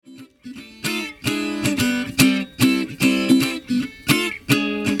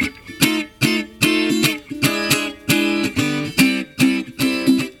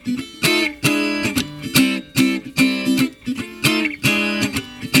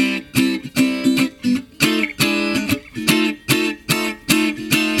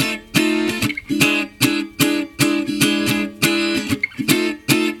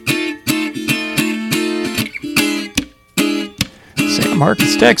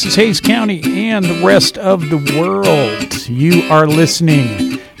Marcus, Texas, Hays County, and the rest of the world. You are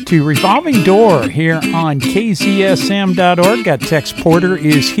listening to Revolving Door here on KZSM.org. Got Tex Porter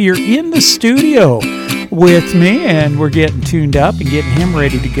is here in the studio with me, and we're getting tuned up and getting him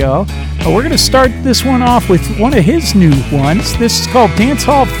ready to go. We're going to start this one off with one of his new ones. This is called Dance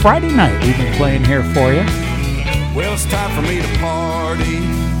Hall Friday Night. We've been playing here for you. Well, it's time for me to party.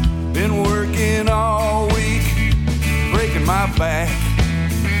 Been working all week, breaking my back,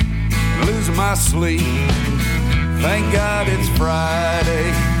 losing my sleep. Thank God it's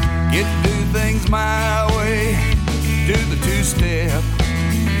Friday. Get to do things my way. Do the two-step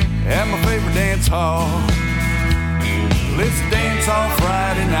at my favorite dance hall. Let's dance all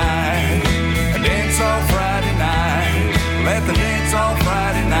Friday night. Dance all Friday night. Let the dance all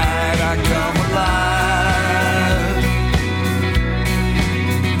Friday night. I come alive.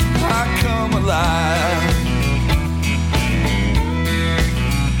 I come alive.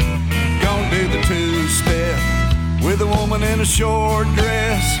 Gonna do the two-step with a woman in a short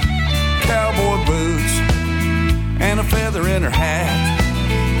dress, cowboy boots, and a feather in her hat.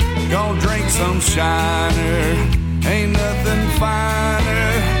 Gonna drink some Shiner, ain't nothing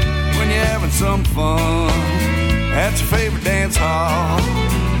finer when you're having some fun at your favorite dance hall.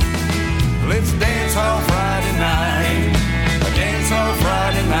 Let's dance all Friday night, dance all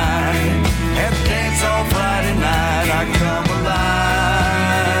Friday night. At the dance all Friday night, I come alive.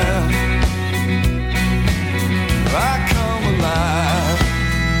 I come alive.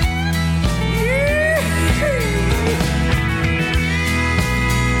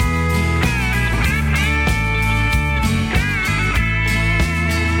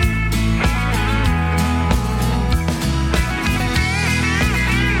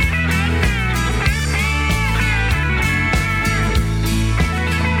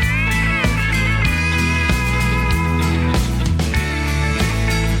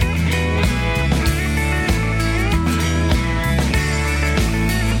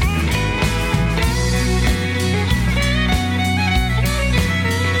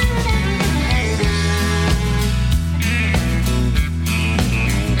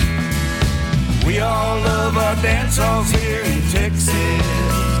 Dance halls here in Texas.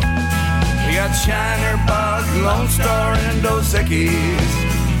 We got Shiner, Bog, Lone Star, and Dos Equis.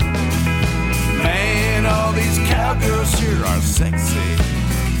 Man, all these cowgirls sure are sexy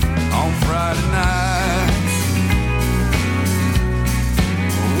on Friday nights.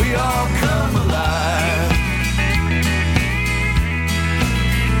 We all come alive.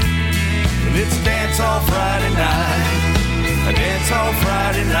 Let's dance all Friday night. A dance all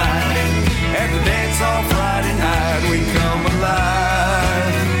Friday night. At the dance all Friday night, we come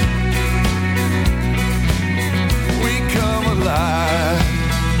alive. We come alive.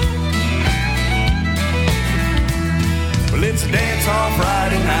 Well, it's a dance all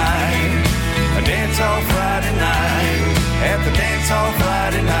Friday night. A dance all Friday night. At the dance all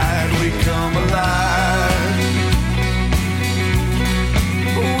Friday night, we come alive.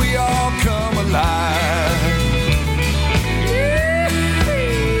 We all come alive.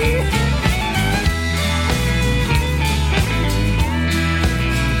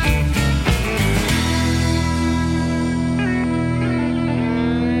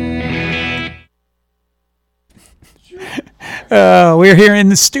 We're here in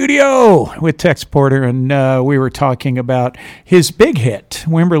the studio with Tex Porter, and we were talking about his big hit,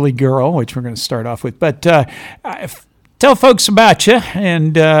 Wimberley Girl, which we're going to start off with. But tell folks about you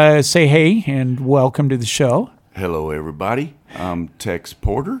and say hey and welcome to the show. Hello, everybody. I'm Tex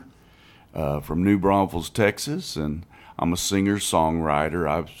Porter from New Braunfels, Texas, and I'm a singer-songwriter.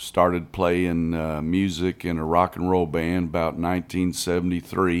 I started playing music in a rock and roll band about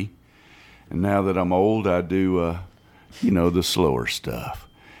 1973, and now that I'm old, I do the slower stuff.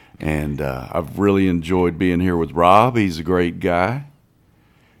 And I've really enjoyed being here with Rob. He's a great guy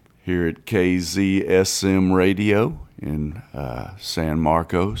here at KZSM Radio in San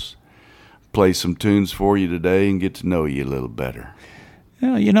Marcos. Play some tunes for you today and get to know you a little better.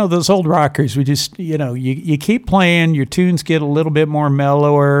 Well, those old rockers, we just, you keep playing, your tunes get a little bit more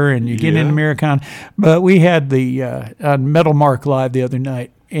mellower, and you get into Americana. But we had the Metal Mark live the other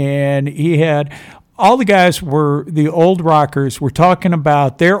night, and he had all the guys were the old rockers were talking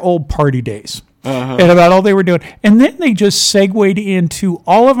about their old party days. And about all they were doing. And then they just segued into,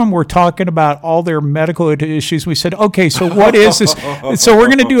 all of them were talking about all their medical issues. We said, okay, so what is this? So we're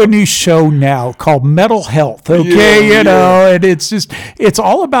going to do a new show now called Mental Health, okay? And it's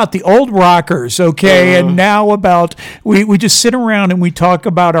all about the old rockers, okay? And now about, we just sit around and we talk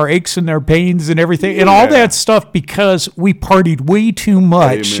about our aches and our pains and everything and all that stuff because we partied way too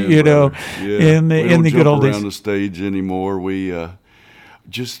much, in the good old days. Around the stage anymore.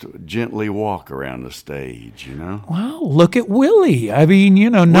 just gently walk around the stage, you know. Wow, look at Willie. I mean,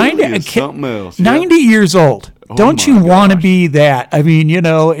 90, Willie is something else. 90 years old. Oh, Don't my you want to gosh. be that? I mean,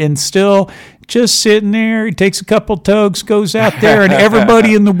 and still just sitting there. He takes a couple togs, goes out there, and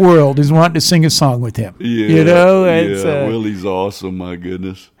everybody in the world is wanting to sing a song with him. Yeah, It's, Willie's awesome. My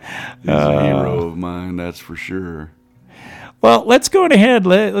goodness, he's a hero of mine. That's for sure. Well, let's go ahead.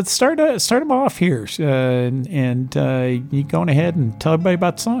 Let's start him off here, and you go ahead and tell everybody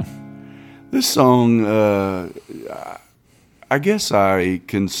about the song. This song, I guess I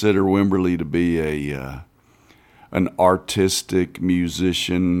consider Wimberley to be an artistic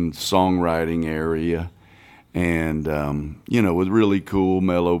musician songwriting area, and with really cool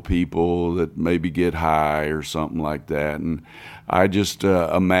mellow people that maybe get high or something like that. And I just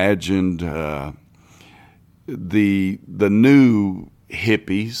imagined the new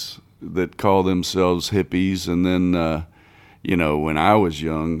hippies that call themselves hippies, and then when I was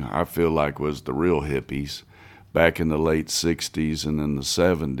young, I feel like was the real hippies back in the late 60s and in the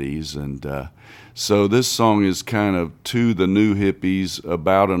 70s. And so this song is kind of to the new hippies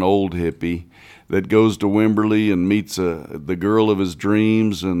about an old hippie that goes to Wimberley and meets the girl of his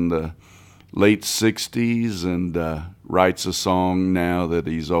dreams in the late 60s and writes a song now that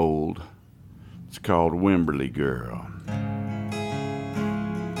he's old. It's called Wimberley Girl.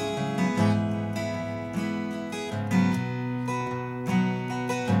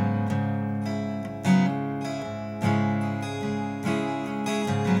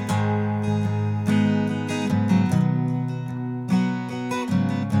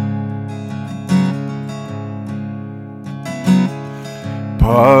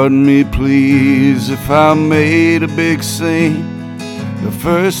 Pardon me, please, if I made a big scene the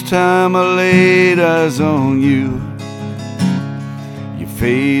first time I laid eyes on you. Your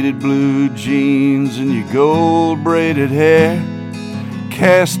faded blue jeans and your gold braided hair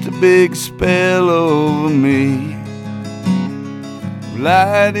cast a big spell over me. Well,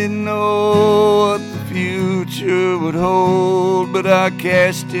 I didn't know what the future would hold, but I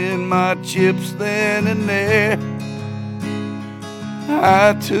cashed in my chips then and there.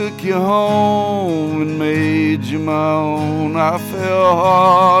 I took you home and made you my own. I fell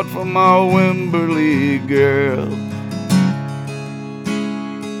hard for my Wimberley girl.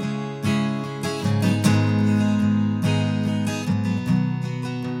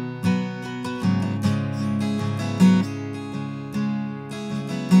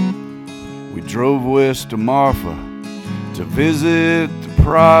 We drove west to Marfa to visit the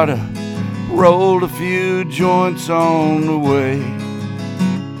Prada, rolled a few joints on the way.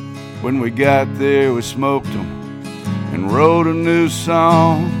 When we got there, we smoked them and wrote a new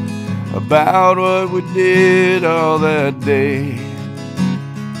song about what we did all that day.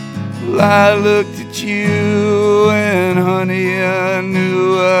 Well, I looked at you and honey, I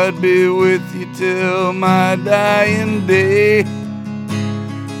knew I'd be with you till my dying day.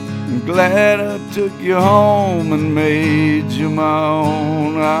 I'm glad I took you home and made you my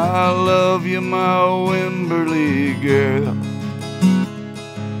own. I love you, my Wimberley girl.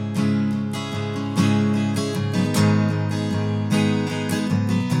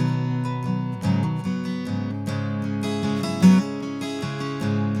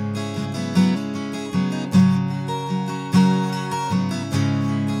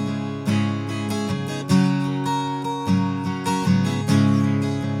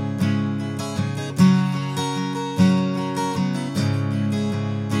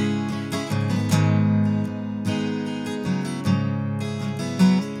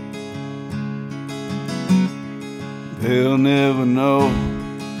 They'll never know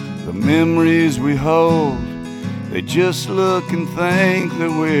the memories we hold. They just look and think that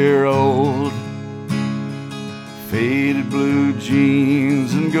we're old. Faded blue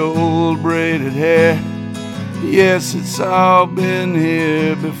jeans and gold braided hair. Yes, it's all been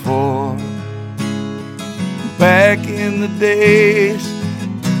here before. Back in the days,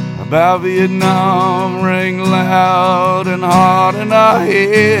 about Vietnam rang loud and hard in our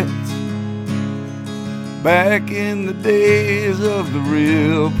heads. Back in the days of the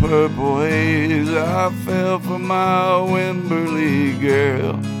real purple haze, I fell for my Wimberley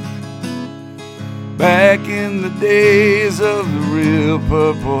girl. Back in the days of the real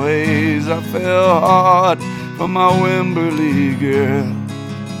purple haze, I fell hard for my Wimberley girl.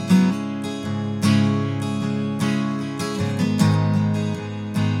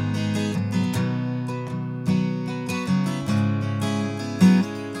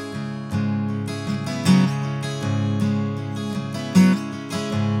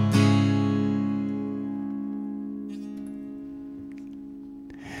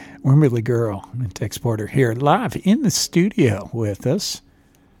 Wimberley Girl and Tex Porter here live in the studio with us.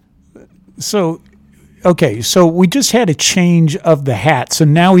 Okay, so we just had a change of the hat. So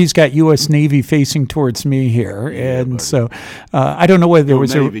now he's got U.S. Navy facing towards me here, and buddy. so I don't know whether there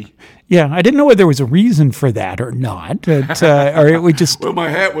was Navy. I didn't know whether there was a reason for that or not. But, or we just Well, my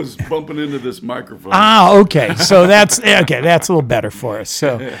hat was bumping into this microphone. okay. So that's a little better for us.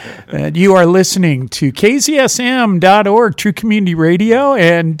 So you are listening to KZSM.org, True Community Radio,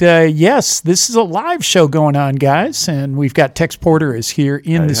 and yes, this is a live show going on, guys. And we've got Tex Porter is here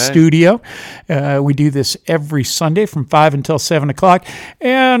in the studio. We do this every Sunday from 5 until 7 o'clock.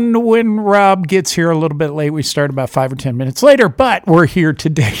 And when Rob gets here a little bit late, we start about 5 or 10 minutes later. But we're here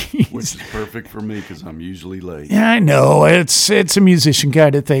today. Which is perfect for me because I'm usually late. Yeah, I know. It's a musician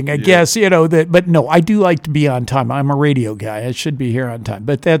kind of thing, I guess, but no, I do like to be on time. I'm a radio guy. I should be here on time,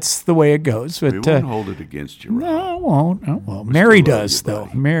 but that's the way it goes. But, we won't hold it against you, Rob. No, I won't. Oh, well, Mary does, though.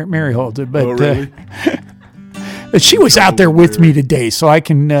 Mary holds it. But, really? But she was out there with me today, so I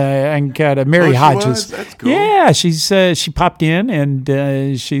can kind of Mary Hodges. That's cool. Yeah, she popped in and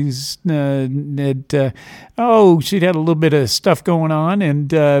she's she'd had a little bit of stuff going on, and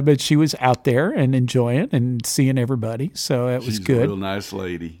but she was out there and enjoying and seeing everybody, so it was good. She's a real nice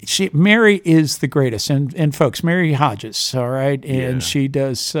lady. Mary is the greatest, and folks, Mary Hodges, all right, and she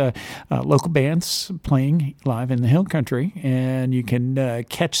does local bands playing live in the Hill Country, and you can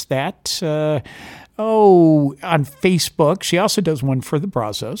catch that. On Facebook. She also does one for the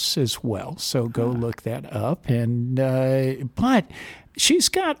Brazos as well, so go look that up. And but she's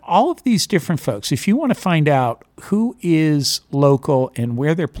got all of these different folks. If you want to find out who is local and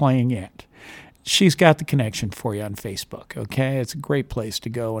where they're playing at, she's got the connection for you on Facebook. Okay, it's a great place to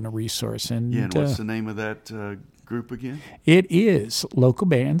go and a resource. And what's the name of that group again? It is Local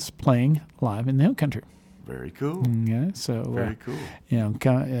Bands Playing Live in the Hill Country. Very cool. Yeah, so very cool.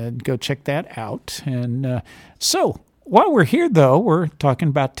 Go check that out. And so while we're here, though, we're talking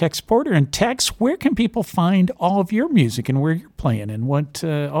about Tex Porter. And Tex, where can people find all of your music and where you're playing and what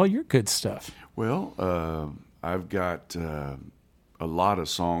all your good stuff? Well, I've got a lot of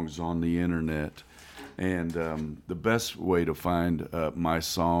songs on the internet, and the best way to find my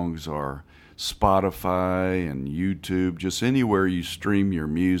songs are Spotify and YouTube. Just anywhere you stream your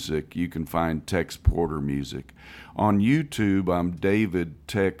music, you can find Tex Porter music. On YouTube, I'm David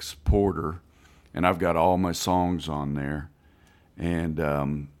Tex Porter, and I've got all my songs on there. And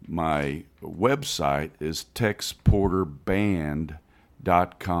my website is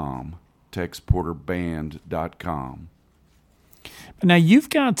texporterband.com, texporterband.com. Now, you've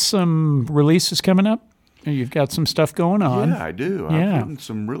got some releases coming up. You've got some stuff going on. Yeah, I do. Yeah. I've had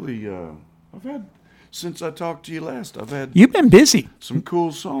some really... I've had, since I talked to you last, You've been busy. Some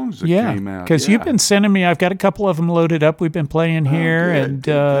cool songs that came out. Because you've been sending me, I've got a couple of them loaded up. We've been playing here, good.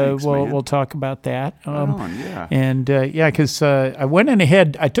 Thanks, we'll talk about that. And because I went in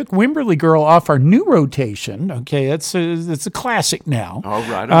ahead, I took Wimberley Girl off our new rotation. Okay, it's a classic now. All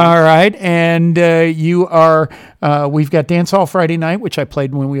right. And you are, we've got Dance Hall Friday Night, which I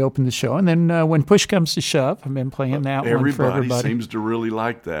played when we opened the show. And then When Push Comes to Shove, I've been playing that one for everybody. Everybody seems to really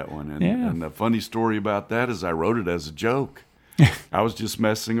like that one. And the funny story about that is I wrote it as a joke. I was just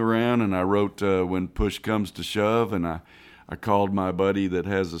messing around, and I wrote When Push Comes to Shove, and I called my buddy that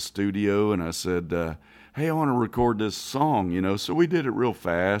has a studio, and I said, hey, I want to record this song, So we did it real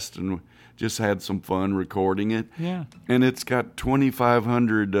fast and just had some fun recording it. Yeah. And it's got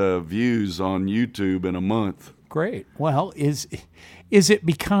 2,500 views on YouTube in a month. Great. Well, is it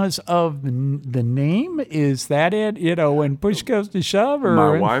because of the name? Is that it? When push goes to shove? Or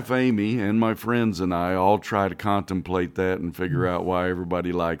my wife Amy and my friends and I all try to contemplate that and figure out why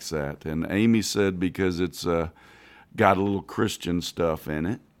everybody likes that. And Amy said because it's got a little Christian stuff in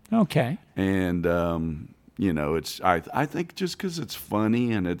it. Okay. And it's I think just because it's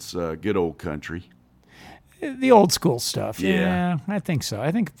funny and it's good old country. The old school stuff. Yeah, I think so.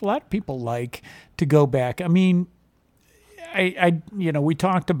 I think a lot of people like to go back. I mean, we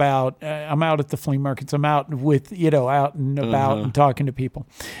talked about, I'm out at the flea markets. I'm out with, out and about and talking to people.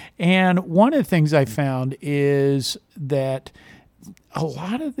 And one of the things I found is that a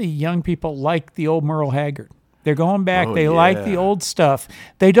lot of the young people like the old Merle Haggard. They're going back. They like the old stuff.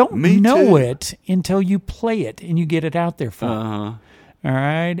 They don't know it until you play it and you get it out there for them. All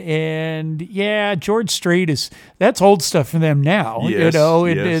right. And George Strait that's old stuff for them now, yes,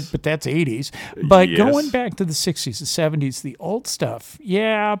 but that's 80s. But going back to the 60s, the 70s, the old stuff,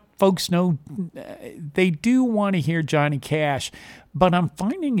 folks know they do want to hear Johnny Cash, but I'm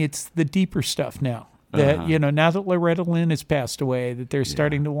finding it's the deeper stuff now that, now that Loretta Lynn has passed away, that they're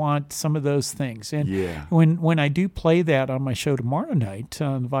starting to want some of those things. And when I do play that on my show tomorrow night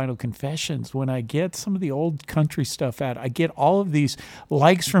on Vinyl Confessions, when I get some of the old country stuff out, I get all of these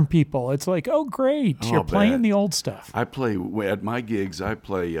likes from people. It's like, oh, great, you're playing the old stuff. I play, at my gigs, I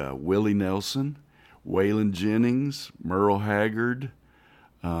play Willie Nelson, Waylon Jennings, Merle Haggard,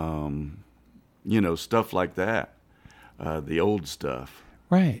 stuff like that, the old stuff.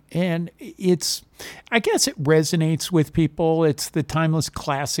 Right. And I guess it resonates with people. It's the timeless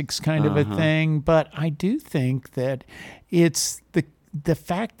classics kind of a thing. But I do think that it's the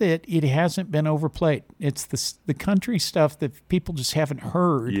fact that it hasn't been overplayed. It's the country stuff that people just haven't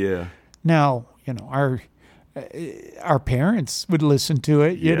heard. Yeah. Now, our parents would listen to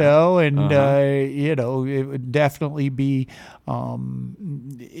it, and it would definitely be, on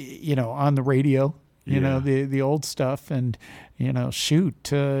the radio. The old stuff, and my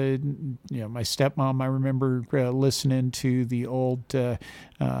stepmom, I remember listening to the old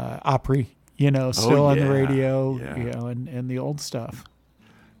Opry, still on the radio, and the old stuff.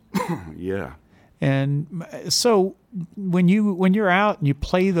 Yeah. And so when you're out and you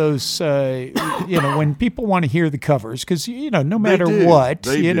play those, when people want to hear the covers, because no matter what,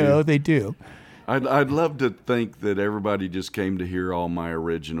 they do. I'd love to think that everybody just came to hear all my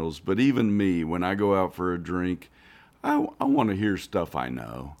originals, but even me, when I go out for a drink, I want to hear stuff I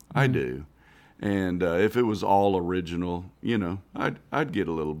know. I do. And if it was all original, I'd get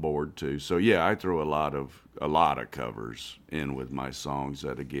a little bored too. So yeah, I throw a lot of covers in with my songs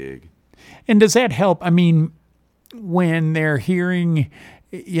at a gig. And does that help? I mean, when they're hearing,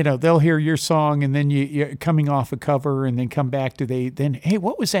 they'll hear your song and then you're coming off a cover and then come back hey,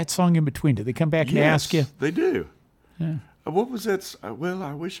 what was that song in between? Do they come back and ask you? They do. Yeah. What was that? Well,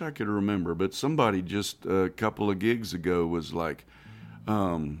 I wish I could remember, but somebody just a couple of gigs ago was like,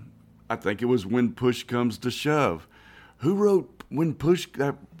 I think it was When Push Comes to Shove. Who wrote When Push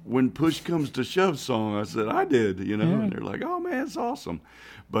Comes to Shove song? I said, I did, and they're like, oh man, it's awesome.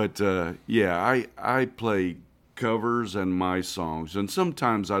 But I play covers and my songs, and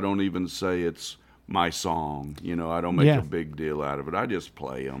sometimes I don't even say it's my song. I don't make a big deal out of it. I just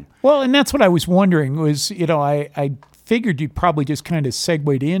play them. Well, and that's what I was wondering was, I figured you'd probably just kind of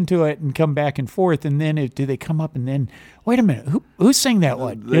segued into it and come back and forth, and then do they come up and then, wait a minute, who sang that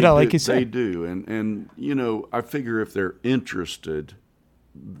one? Like you said. They do, and I figure if they're interested,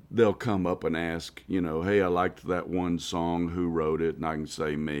 they'll come up and ask, hey, I liked that one song, who wrote it? And I can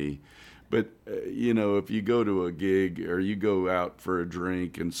say me. But, if you go to a gig or you go out for a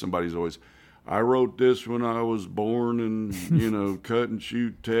drink and somebody's always, I wrote this when I was born in, Cut and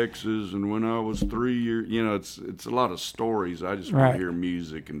Shoot, Texas, and when I was 3 years, it's a lot of stories. I just want to hear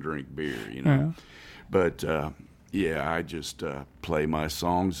music and drink beer, Yeah. But, I just play my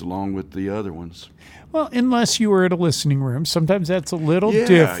songs along with the other ones. Well, unless you were at a listening room. Sometimes that's a little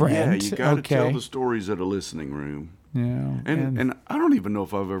different. Yeah, you got to tell the stories at a listening room. Yeah. And I don't even know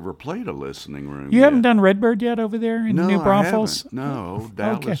if I've ever played a listening room. You haven't done Redbird yet over there in New Braunfels? No,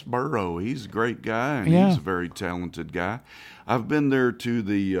 Dallas Burrow. He's a great guy, and he's a very talented guy. I've been there to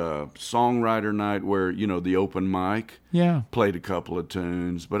the songwriter night where, the open mic. Yeah. Played a couple of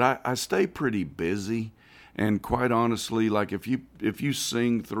tunes, but I stay pretty busy. And quite honestly, like if you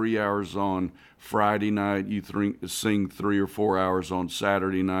sing 3 hours on Friday night, you sing 3 or 4 hours on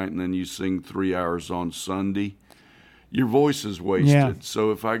Saturday night, and then you sing 3 hours on Sunday, your voice is wasted. Yeah.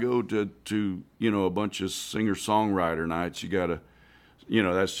 So if I go to a bunch of singer-songwriter nights, you got to,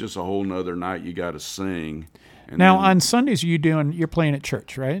 that's just a whole nother night you got to sing. And now on Sundays, you're playing at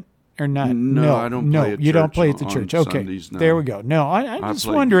church, right? Or not? No, I don't play at church. You don't play at the church. Okay, Sundays, no. There we go. No, I'm just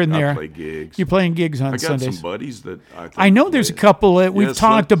wondering there. I play gigs. You're playing gigs on Sundays. Sundays. I got some buddies that I know there's a couple that we've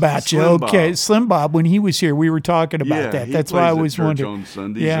talked about you. Okay, Slim Bob, when he was here, we were talking about that. That's why I was wondering. On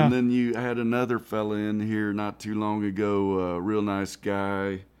Sundays. Yeah. And then you had another fella in here not too long ago, a real nice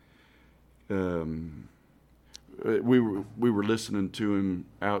guy. We were listening to him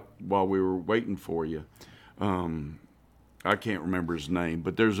out while we were waiting for you. I can't remember his name,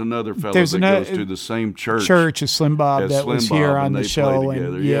 but there's another fellow that goes to the same church as Slim Bob that was here on the show.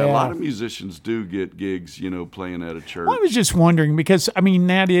 And a lot of musicians do get gigs, playing at a church. Well, I was just wondering because,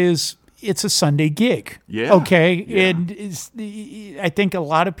 it's a Sunday gig. Yeah. Okay. Yeah. And I think a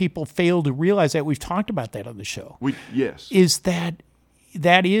lot of people fail to realize that. We've talked about that on the show. Yes. Is that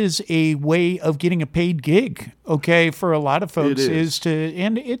is a way of getting a paid gig, okay, for a lot of folks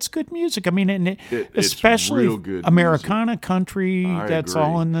and it's good music. Especially real good Americana, music. Country, that's agree.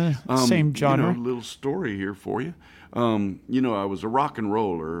 all in the same genre. A little story here for you. I was a rock and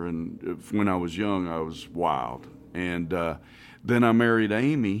roller, and when I was young, I was wild. And then I married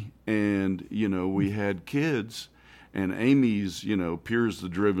Amy, and, we had kids, and Amy's, pure as the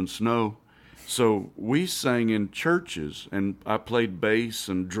driven snow. So we sang in churches, and I played bass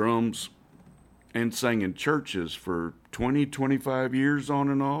and drums and sang in churches for 20, 25 years on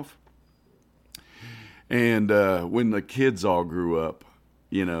and off. And when the kids all grew up,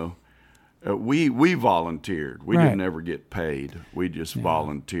 we volunteered. We didn't ever get paid. We just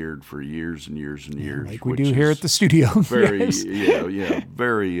volunteered for years and years and years. Like we do here at the studio. Very, yes.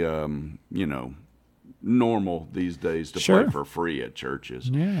 very, normal these days to play for free at churches.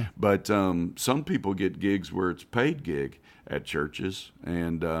 Yeah. But some people get gigs where it's paid gig at churches.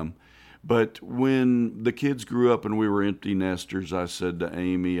 And but when the kids grew up and we were empty nesters, I said to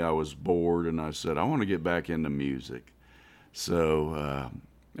Amy, I was bored, and I said, I want to get back into music. So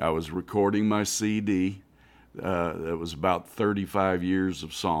I was recording my CD. That was about 35 years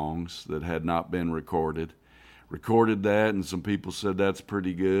of songs that had not been recorded. Recorded that, and some people said that's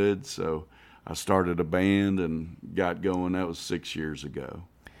pretty good. So I started a band and got going. That was 6 years ago.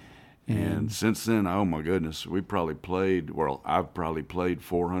 And since then, oh my goodness, I've probably played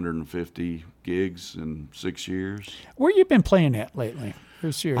 450 gigs in 6 years. Where you been playing at lately?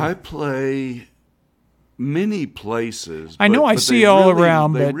 I play many places. I know I see all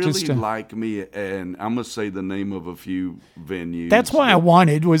around, they but really just like me, and I'm gonna say the name of a few venues. That's why I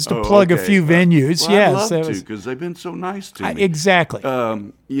wanted was to plug a few venues. Well, yes, I'd love to, because they've been so nice to me. Exactly.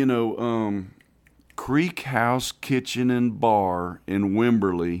 Creek House Kitchen and Bar in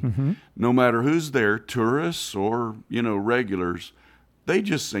Wimberley. No matter who's there, tourists or regulars, they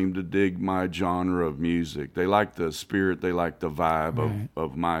just seem to dig my genre of music. They like the spirit, they like the vibe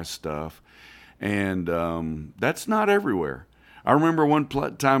of my stuff. And that's not everywhere. I remember one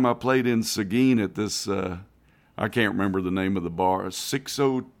time I played in Seguin at this, I can't remember the name of the bar,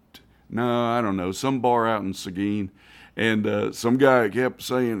 some bar out in Seguin. And some guy kept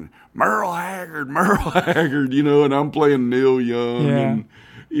saying, Merle Haggard, and I'm playing Neil Young and,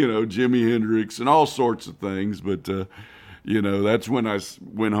 Jimi Hendrix and all sorts of things. But, that's when I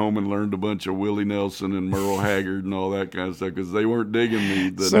went home and learned a bunch of Willie Nelson and Merle Haggard and all that kind of stuff, because they weren't digging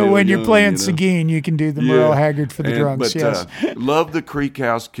me. So Neil when you're Young, playing Seguin, you can do the Merle Haggard for the drunks, yes. Love the Creek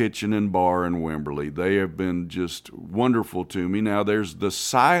House Kitchen and Bar in Wimberley. They have been just wonderful to me. Now, there's the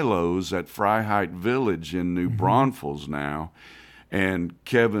Silos at Freiheit Village in New Braunfels now. And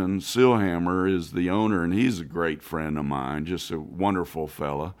Kevin Silhammer is the owner, and he's a great friend of mine, just a wonderful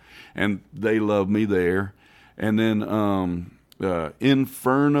fella. And they love me there. And then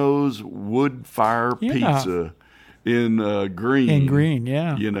Inferno's Wood Fire Pizza in Green. In Green,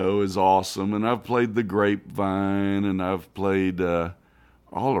 is awesome. And I've played the Grapevine, and I've played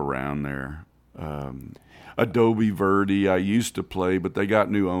all around there. Adobe Verde I used to play, but they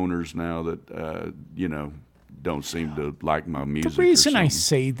got new owners now that, don't seem to like my music. The reason I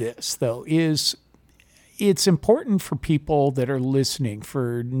say this, though, is it's important for people that are listening,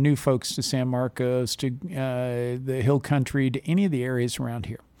 for new folks to San Marcos, to the Hill Country, to any of the areas around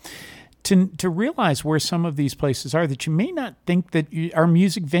here, to realize where some of these places are that you may not think that are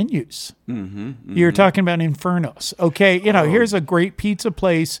music venues. You're talking about Infernos. Okay, here's a great pizza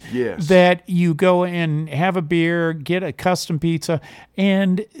place that you go and have a beer, get a custom pizza,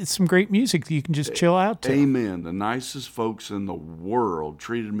 and some great music that you can just chill out to. Amen. The nicest folks in the world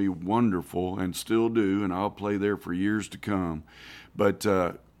treated me wonderful and still do, and I'll play there for years to come. But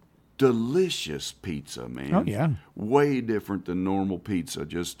delicious pizza, man. Oh, yeah. Way different than normal pizza.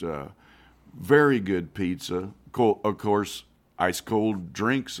 Just very good pizza. Of course, ice cold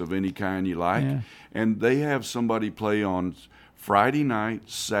drinks of any kind you like. And they have somebody play on Friday night,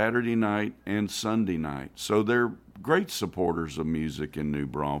 Saturday night, and Sunday night. So they're great supporters of music in New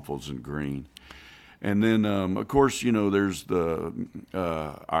Braunfels and Green. And then, of course, there's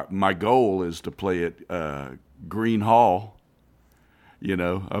my goal is to play at Green Hall.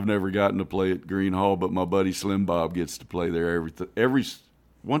 I've never gotten to play at Green Hall, but my buddy Slim Bob gets to play there every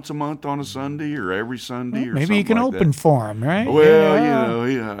once a month on a Sunday or every Sunday or something. Maybe you can like open that. for him, right?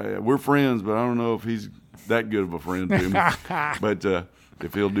 Well, we're friends, but I don't know if he's that good of a friend to me. But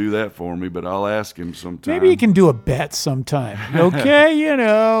if he'll do that for me, but I'll ask him sometime. Maybe you can do a bet sometime. Okay,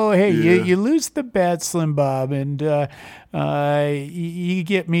 hey, you lose the bet, Slim Bob, and you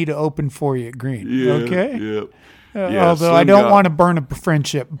get me to open for you at Green. Okay? Yeah. Although I don't want to burn a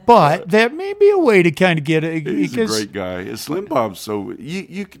friendship, but that may be a way to kind of get it. He's a great guy. Slim Bob's so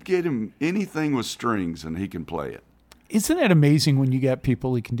you could get him anything with strings and he can play it. Isn't it amazing when you got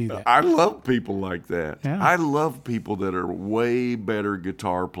people who can do that? I love people like that. Yeah. I love people that are way better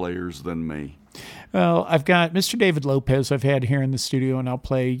guitar players than me. Well, I've got Mr. David Lopez I've had here in the studio, and I'll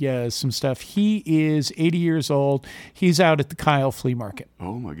play some stuff. He is 80 years old. He's out at the Kyle Flea Market.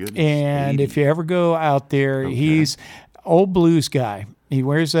 Oh, my goodness. And 80. if you ever go out there, he's old blues guy. He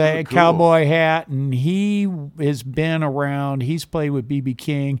wears a cool. cowboy hat, and he has been around. He's played with B.B.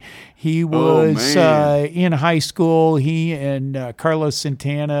 King. He was in high school. He and Carlos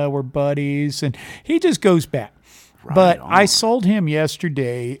Santana were buddies, and he just goes back. Right but on. I sold him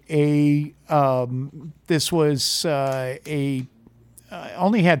yesterday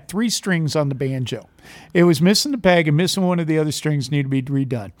only had 3 strings on the banjo. It was missing the peg and missing one of the other strings, needed to be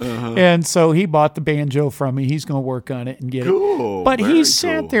redone. And so he bought the banjo from me. He's going to work on it and get it. But he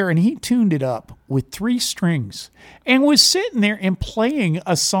sat there and he tuned it up with 3 strings and was sitting there and playing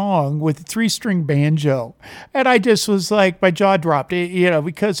a song with a 3-string banjo. And I just was like, my jaw dropped,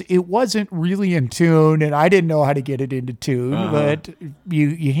 because it wasn't really in tune and I didn't know how to get it into tune. But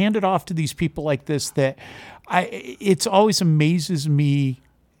you hand it off to these people like this that it's always amazes me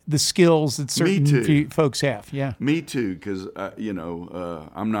the skills that certain folks have. Yeah. Me too, because,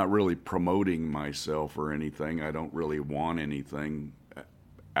 I'm not really promoting myself or anything. I don't really want anything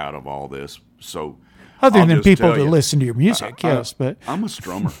out of all this. So other than people that listen to your music, yes. But I'm a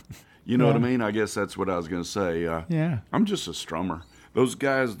strummer. You know what I mean? I guess that's what I was going to say. I'm just a strummer. Those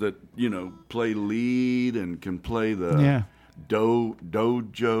guys that, play lead and can play the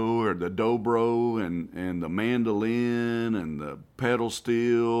dojo or the dobro and the mandolin and the pedal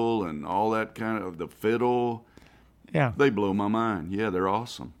steel and all that kind of the fiddle. Yeah, they blow my mind. Yeah, they're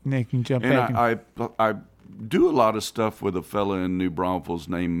awesome. And they can jump back. And I do a lot of stuff with a fella in New Braunfels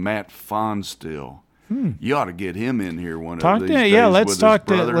named Matt Fonstill. You ought to get him in here one of these days. Yeah, let's talk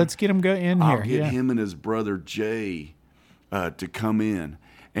to. Let's get him in here. I'll get him and his brother Jay to come in,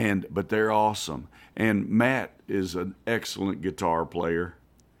 but they're awesome. And Matt is an excellent guitar player.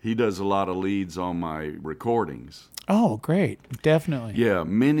 He does a lot of leads on my recordings. Oh, great. Definitely. Yeah,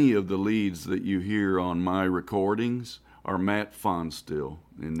 many of the leads that you hear on my recordings are Matt Fonstill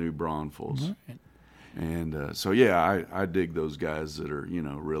in New Braunfels. Right. And I dig those guys that are,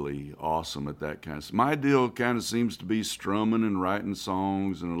 really awesome at that kind of stuff. My deal kind of seems to be strumming and writing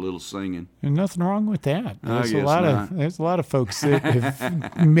songs and a little singing. And nothing wrong with that. There's a lot of folks that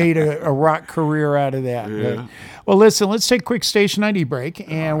have made a rock career out of that. Yeah. But, well, listen, let's take a quick station ID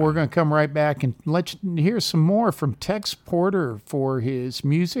break, and we're going to come right back and let you hear some more from Tex Porter for his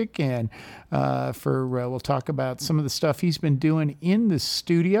music, and we'll talk about some of the stuff he's been doing in the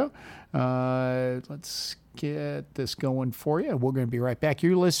studio. Let's get this going for you. We're going to be right back.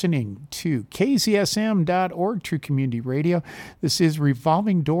 You're listening to KZSM.org, True Community Radio. This is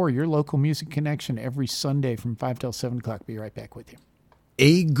Revolving Door, your local music connection every Sunday from 5 till 7 o'clock. Be right back with you.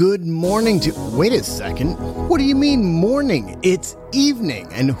 A good morning to... Wait a second. What do you mean morning? It's evening.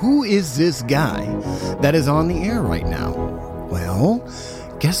 And who is this guy that is on the air right now? Well,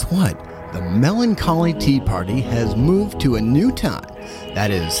 guess what? The Melancholy Tea Party has moved to a new time.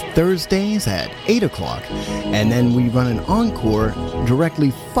 That is Thursdays at 8 o'clock. And then we run an encore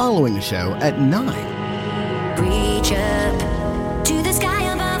directly following the show at 9. Reach up to the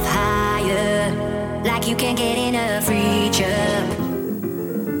sky above higher, like you can't get enough. Reach up.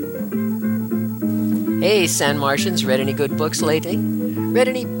 Hey, San Martians, read any good books lately? Read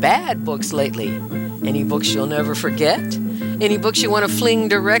any bad books lately? Any books you'll never forget? Any books you want to fling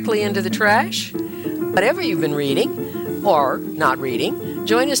directly into the trash? Whatever you've been reading, or not reading,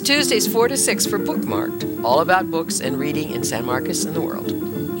 join us Tuesdays 4 to 6 for Bookmarked, all about books and reading in San Marcos and the world.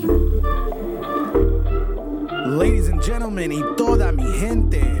 Ladies and gentlemen, y toda mi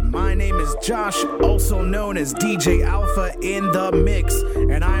gente, my name is Josh, also known as DJ Alpha in the Mix,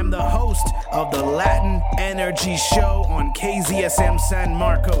 and I am the host of the Latin Energy Show on KZSM San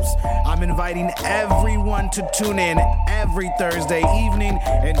Marcos. I'm inviting everyone to tune in every Thursday evening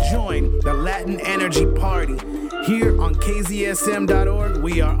and join the Latin Energy Party. Here on KZSM.org,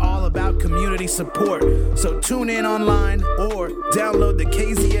 we are all about community support. So tune in online or download the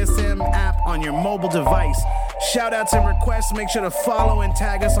KZSM app on your mobile device. Shout outs and requests, make sure to follow and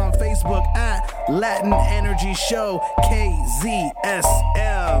tag us on Facebook at Latin Energy Show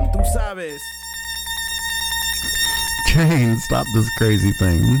KZSM. Tú sabes. Jane, stop this crazy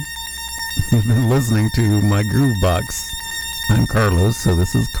thing. You've been listening to my Groove Box. I'm Carlos, so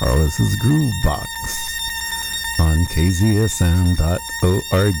this is Carlos's Groove Box on KZSM.org,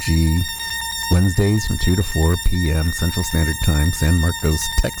 Wednesdays from 2 to 4 p.m. Central Standard Time, San Marcos,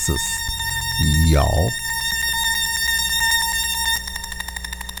 Texas. Y'all.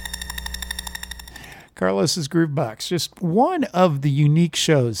 Carlos's Groove Box, just one of the unique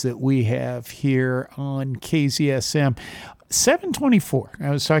shows that we have here on KZSM. 724. I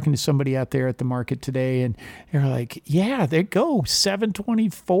was talking to somebody out there at the market today, and they're like, yeah, they go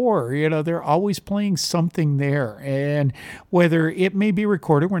 724. You know, they're always playing something there. And whether it may be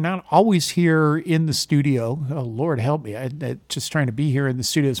recorded, we're not always here in the studio. Oh, Lord help me. I'm just trying to be here in the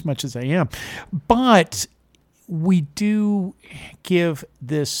studio as much as I am. But we do give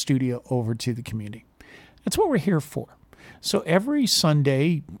this studio over to the community. That's what we're here for. So every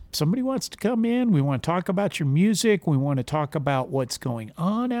Sunday, somebody wants to come in. We want to talk about your music. We want to talk about what's going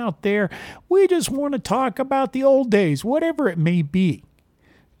on out there. We just want to talk about the old days, whatever it may be.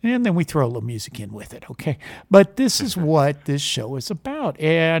 And then we throw a little music in with it, okay? But this is what this show is about.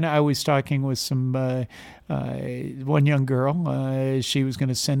 And I was talking with one young girl. She was going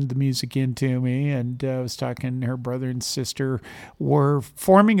to send the music in to me, and I was talking, her brother and sister were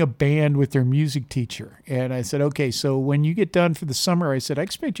forming a band with their music teacher. And I said, okay, so when you get done for the summer, I said, I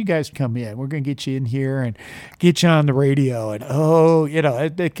expect you guys to come in. We're going to get you in here and get you on the radio.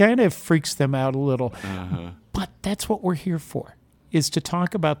 And, it kind of freaks them out a little. Uh-huh. But that's what we're here for, is to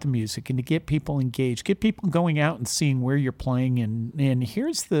talk about the music and to get people engaged, get people going out and seeing where you're playing. And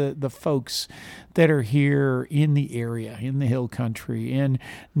here's the folks that are here in the area, in the Hill Country, in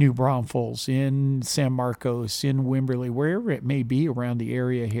New Braunfels, in San Marcos, in Wimberley, wherever it may be around the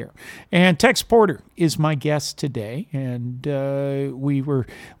area here. And Tex Porter is my guest today. And we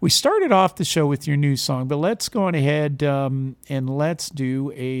started off the show with your new song, but let's go on ahead and let's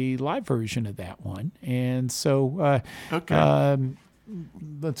do a live version of that one. And so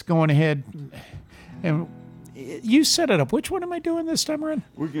let's go on ahead. And you set it up. Which one am I doing this time around?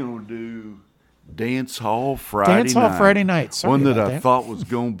 We're going to do Dance Hall Friday Night. Friday Night. Sorry one that about I thought was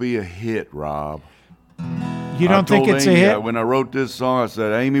going to be a hit, Rob. You don't think it's Amy, a hit? When I wrote this song, I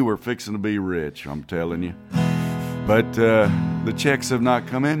said, Amy, we're fixing to be rich, I'm telling you. But the checks have not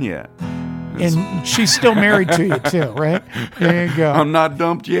come in yet. And she's still married to you, too, right? There you go. I'm not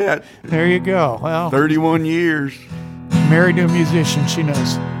dumped yet. There you go. Well, 31 years. Married to a musician, she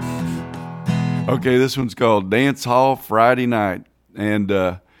knows. Okay, this one's called Dance Hall Friday Night. And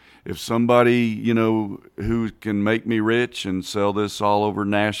if somebody, who can make me rich and sell this all over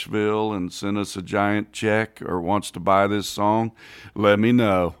Nashville and send us a giant check or wants to buy this song, let me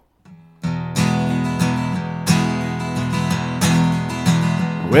know.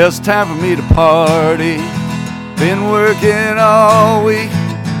 Well, it's time for me to party. Been working all week,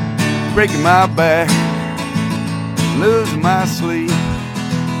 breaking my back, losing my sleep.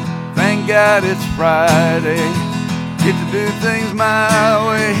 Thank God it's Friday. Get to do things my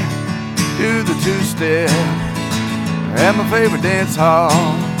way. Do the two-step at my favorite dance hall.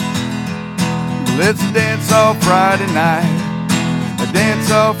 Let's dance all Friday night. A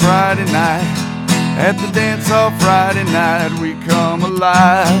dance all Friday night. At the dance hall Friday night, we come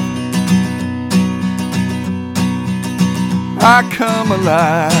alive. I come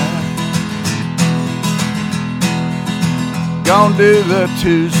alive. Gonna do the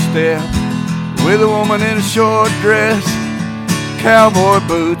two-step with a woman in a short dress, cowboy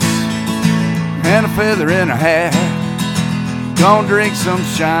boots, and a feather in her hat. Gonna drink some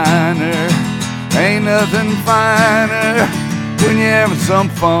shiner. Ain't nothing finer when you're having some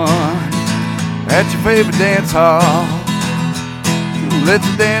fun at your favorite dance hall. Let's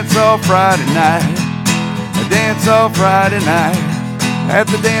dance all Friday night. A dance all Friday night. At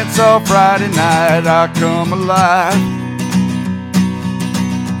the dance all Friday night, I come alive.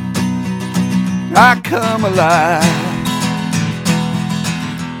 I come alive.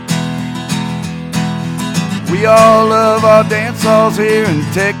 We all love our dance halls here in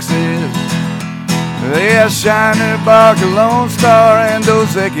Texas. They have Shiner, Barker, Lone Star, and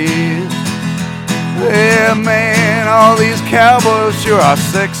Dos Equis. Yeah, man, all these cowboys sure are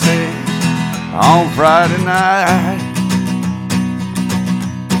sexy on Friday night.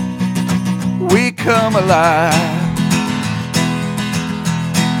 We come alive.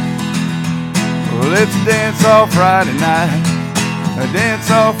 Let's dance all Friday night. A dance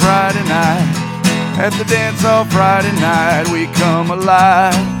all Friday night. At the dance all Friday night, we come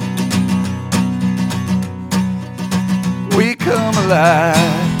alive. We come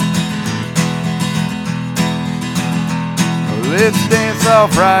alive. Let's dance all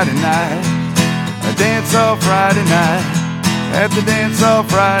Friday night. A dance all Friday night. At the dance all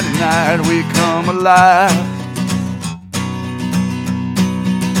Friday night, we come alive.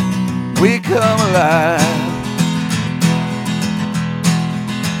 We come alive.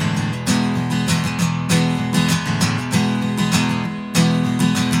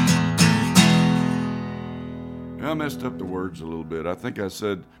 I messed up the words a little bit. I think I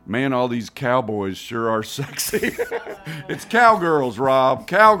said, man, all these cowboys sure are sexy. It's cowgirls, Rob.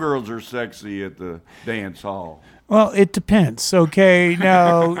 Cowgirls are sexy at the dance hall. Well, it depends. Okay,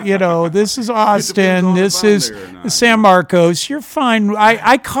 now this is Austin. on This if I'm is there or not. San Marcos. You're fine.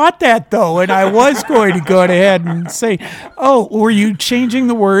 I caught that though, and I was going to go ahead and say, "Oh, were you changing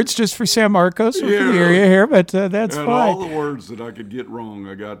the words just for San Marcos or for the area here?" But that's And fine. all the words that I could get wrong,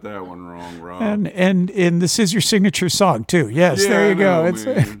 I got that one wrong, Rob. And this is your signature song too. Yes, yeah, there you I go. know, It's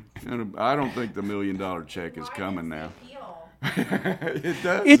man. And I don't think the $1 million check is coming now. It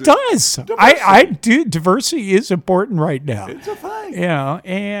does. It does. I do. Diversity is important right now. It's a thing.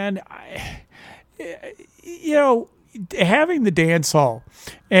 And having the dance hall,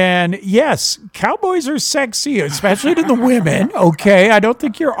 and yes, cowboys are sexy, especially to the women. Okay, I don't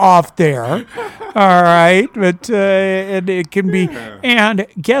think you're off there. All right, but and it can be. And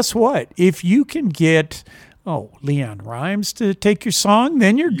guess what? If you can get Leon Rhymes to take your song,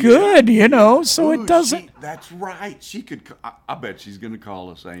 then you're good, so it doesn't. That's right. She could. I bet she's going to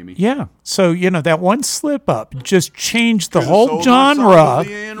call us, Amy. Yeah. So, that one slip up just changed the Could've whole sold her a song genre. to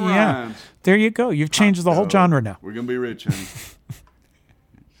Leanne Yeah. Rhymes. There you go. You've changed the whole genre now. We're going to be rich, honey.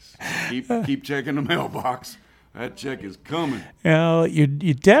 keep checking the mailbox. That check is coming.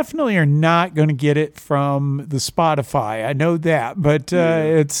 You definitely are not going to get it from the Spotify. I know that, but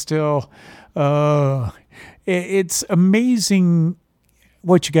it's still it's amazing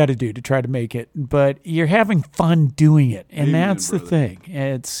what you got to do to try to make it, but you're having fun doing it, and Amen, that's the brother. thing.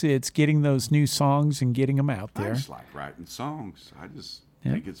 It's getting those new songs and getting them out I there. just like writing songs. I just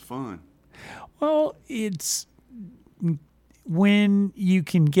think it's fun. Well, it's when you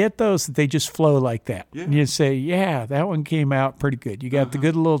can get those that they just flow like that. Yeah. And you say, yeah, that one came out pretty good. You got the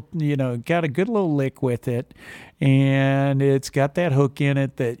good little, got a good little lick with it, and it's got that hook in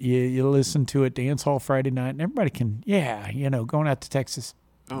it that you listen to at Dance Hall Friday night, and everybody can, going out to Texas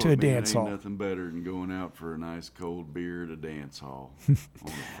to a dance hall. Ain't nothing better than going out for a nice cold beer at a dance hall on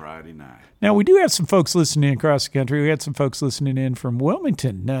a Friday night. Now, we do have some folks listening across the country. We had some folks listening in from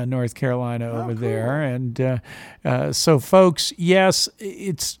Wilmington, North Carolina over there. And so, folks, yes,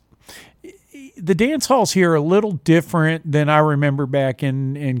 the dance halls here are a little different than I remember back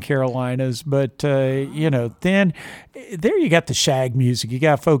in Carolinas. But, then there you got the shag music. You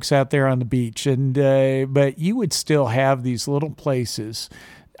got folks out there on the beach. But you would still have these little places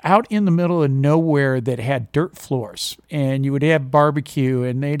out in the middle of nowhere that had dirt floors, and you would have barbecue,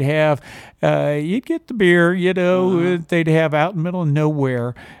 and they'd have, you'd get the beer, they'd have out in the middle of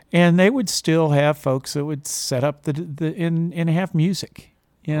nowhere, and they would still have folks that would set up and have music,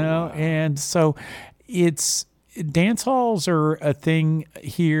 and so dance halls are a thing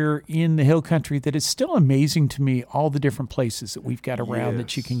here in the Hill Country that is still amazing to me, all the different places that we've got around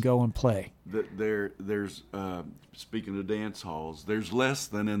that you can go and play. There's speaking of dance halls, there's less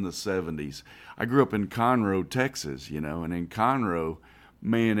than in the 70s. I grew up in Conroe, Texas, and in Conroe,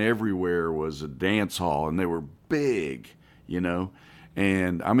 man, everywhere was a dance hall, and they were big,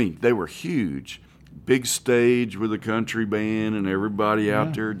 and I mean, they were huge. Big stage with a country band and everybody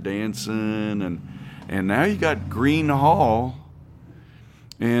out there dancing, and now you got Green Hall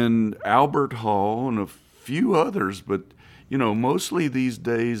and Albert Hall and a few others, but mostly these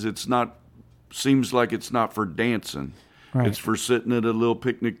days seems like it's not for dancing. Right. It's for sitting at a little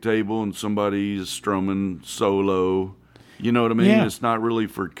picnic table and somebody's strumming solo. You know what I mean? Yeah. It's not really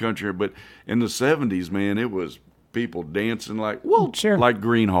for country, but in the 70s, man, it was people dancing like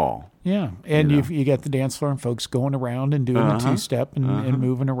Green Hall. Yeah, and you got the dance floor and folks going around and doing the two-step and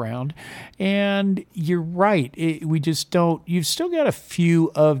moving around. And you're right. We just don't – you've still got a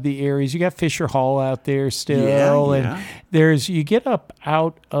few of the areas. You got Fisher Hall out there still. Yeah. And you get up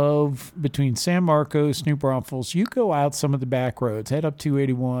out of between San Marcos, New Braunfels. You go out some of the back roads, head up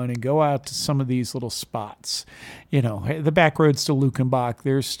 281 and go out to some of these little spots. The back roads to Lukenbach,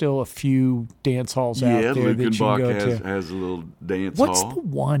 there's still a few dance halls out there that you can go to. Yeah, Lukenbach has a little dance What's hall. What's the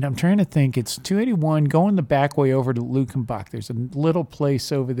one? I'm trying to think. It's 281 going the back way over to Lukenbach. There's a little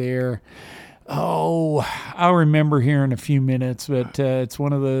place over there. Oh, I'll remember here in a few minutes, but it's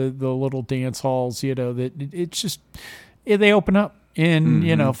one of the little dance halls, that it's just they open up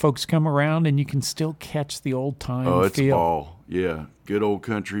and, folks come around and you can still catch the old time feel. Oh, it's all. Yeah, good old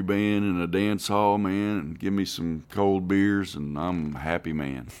country band in a dance hall, man, and give me some cold beers and I'm a happy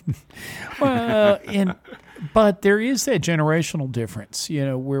man. Well, but there is that generational difference,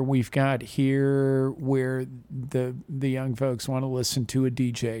 where we've got here where the young folks want to listen to a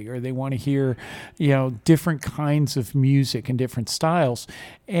DJ or they want to hear, different kinds of music and different styles.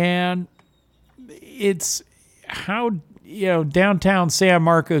 And it's how, downtown San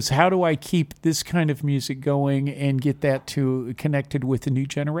Marcos, how do I keep this kind of music going and get that connected with the new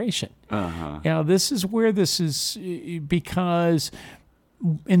generation? This is where this is because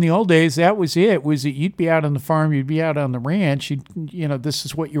in the old days, that was it. Was that you'd be out on the farm, you'd be out on the ranch. This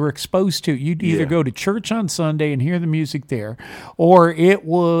is what you were exposed to. You'd either go to church on Sunday and hear the music there, or it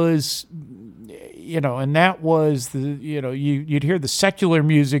was, and that was the, you'd hear the secular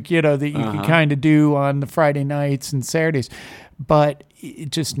music, that you could kind of do on the Friday nights and Saturdays. But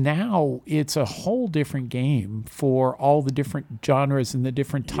just now, it's a whole different game for all the different genres and the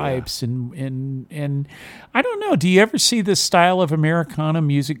different types. And I don't know. Do you ever see this style of Americana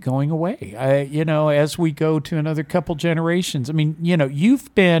music going away? As we go to another couple generations. I mean,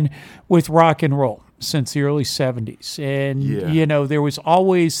 you've been with rock and roll since the early 70s. And, there was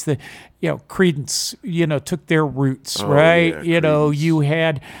always the, Creedence, took their roots, right? You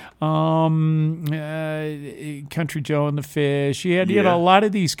had Country Joe and the Fish. You had, a lot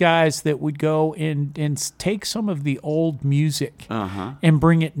of these guys that would go and take some of the old music and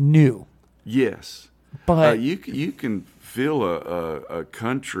bring it new. Yes. But you can feel a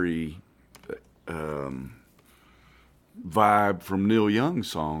country vibe from Neil Young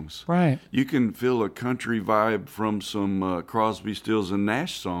songs. Right. You can feel a country vibe from some Crosby, Stills, and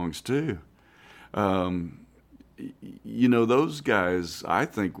Nash songs, too. Those guys, I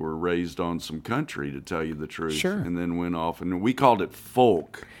think, were raised on some country, to tell you the truth. Sure. And then went off. And we called it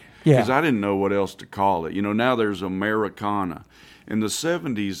folk. Yeah. Because I didn't know what else to call it. Now there's Americana. In the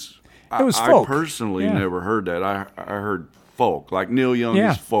 70s, it was I folk. personally never heard that. I heard folk. Like Neil Young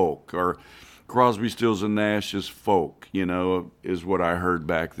is folk, or Crosby, Stills, and Nash is folk, is what I heard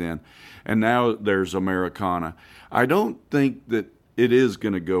back then. And now there's Americana. I don't think that it is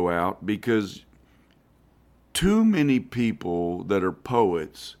going to go out, because too many people that are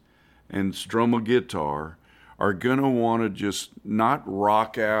poets and strum a guitar are going to want to just not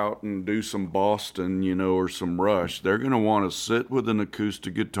rock out and do some Boston, or some Rush. They're going to want to sit with an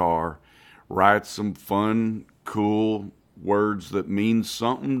acoustic guitar, write some fun, cool words that mean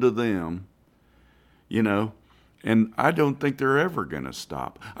something to them, and I don't think they're ever going to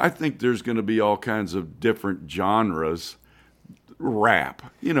stop. I think there's going to be all kinds of different genres. Rap,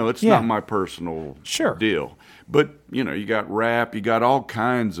 it's not my personal deal. But, you got rap, you got all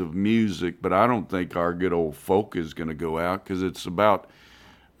kinds of music, but I don't think our good old folk is going to go out, because it's about,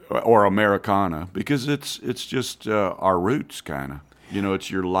 or Americana, because it's just our roots, kind of. It's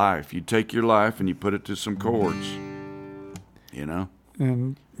your life. You take your life and you put it to some chords,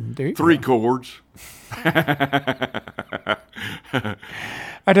 And there you 3 go. chords.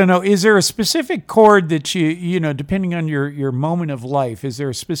 I don't know. Is there a specific chord that you depending on your moment of life, is there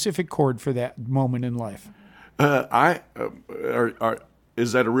a specific chord for that moment in life? Is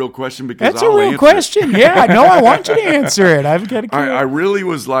that a real question? Because that's a real question. Yeah, no, I want you to answer it. I've got to. I really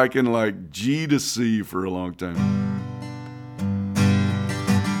was liking G to C for a long time.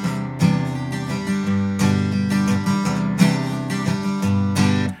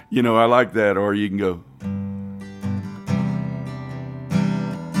 I like that. Or you can go.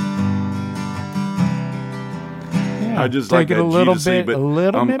 I just like it that a little G to C, bit, but a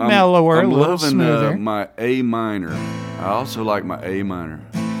little bit mellower, a little smoother. I'm loving my A minor. I also like my A minor.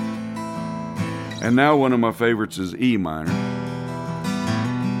 And now one of my favorites is E minor.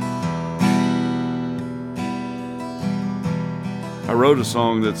 I wrote a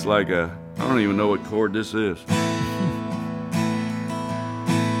song that's like I don't even know what chord this is.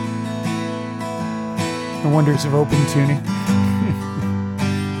 The wonders of open tuning.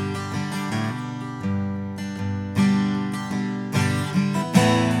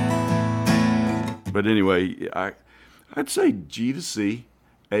 But anyway, I'd say G to C,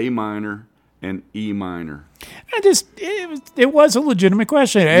 A minor, and E minor. It was a legitimate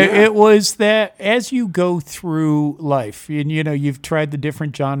question. Yeah. It was that as you go through life, and you've tried the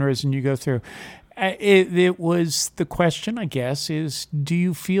different genres, and you go through. It was the question, I guess, is do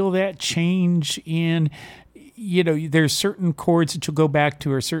you feel that change in, there's certain chords that you'll go back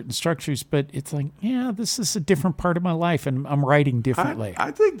to or certain structures, but it's like, this is a different part of my life and I'm writing differently. I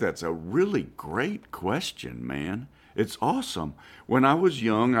think that's a really great question, man. It's awesome. When I was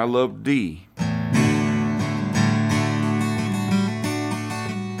young, I loved D.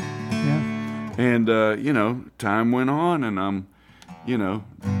 Yeah. And, time went on and I'm,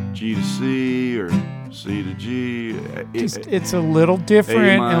 G to C or C to G. It's a little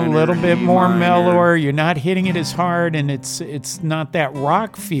different minor, and a little bit E more minor. mellower. You're not hitting it as hard, and it's not that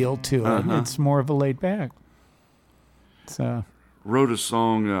rock feel to it. It's more of a laid back. So Wrote a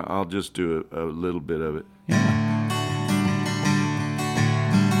song. I'll just do a little bit of it. yeah.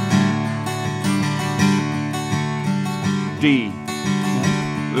 D.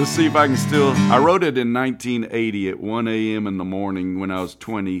 Let's see if I can still. I wrote it in 1980 at 1 a.m. in the morning when I was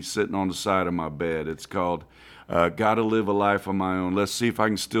 20, sitting on the side of my bed. It's called Gotta Live a Life of My Own. Let's see if I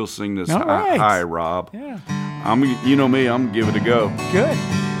can still sing this. All right. Hi, Rob. Yeah. You know me, I'm going to give it a go. Good.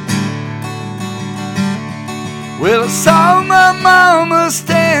 Well, I saw my mama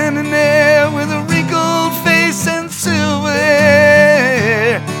standing there with a wrinkled face and silver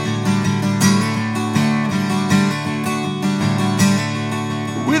hair.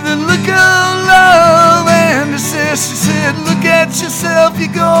 With a look of love and she said, look at yourself,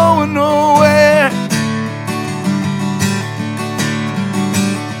 you're going nowhere.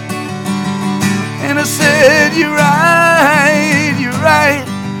 And I said, you're right,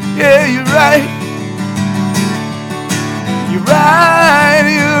 yeah, you're right. You're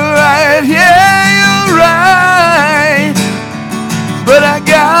right, yeah, you're right. But I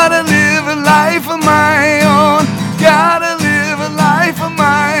gotta live a life of my own. Gotta live a life of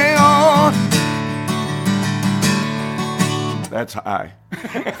my own. That's high.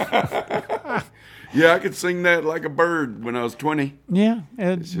 Yeah, I could sing that like a bird when I was 20. Yeah.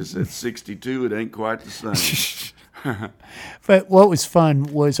 It's just at 62, it ain't quite the same. But what was fun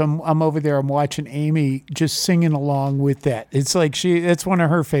was I'm over there, I'm watching Amy just singing along with that. It's like it's one of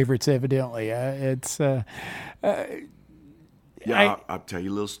her favorites, evidently. I'll tell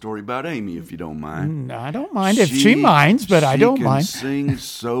you a little story about Amy if you don't mind. I don't mind if she minds, but I don't mind. She can sing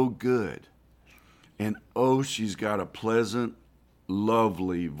so good. And she's got a pleasant,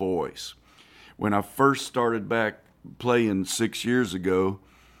 lovely voice. When I first started back playing 6 years ago,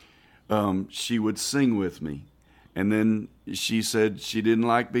 she would sing with me. And then she said she didn't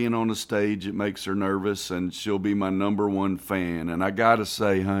like being on the stage. It makes her nervous, and she'll be my number one fan. And I got to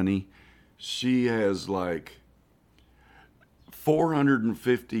say, honey, she has like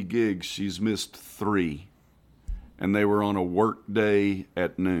 450 gigs. She's missed 3, and they were on a work day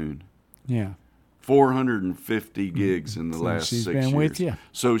at noon. Yeah. 450 gigs in the last 6 years. She's been with you.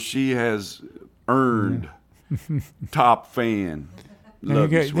 So she has earned top fan.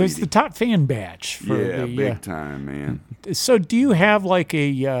 Love you, there's the top fan badge. For big time, man. So do you have like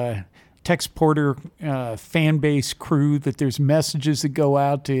a Tex Porter fan base crew that there's messages that go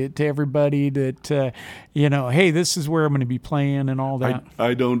out to everybody that, hey, this is where I'm going to be playing and all that?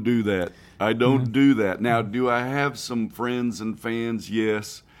 I don't do that. I don't do that. Now, do I have some friends and fans?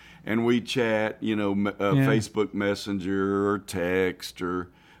 Yes. And we chat, Facebook Messenger or text, or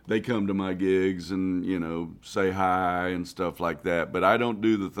they come to my gigs and, say hi and stuff like that. But I don't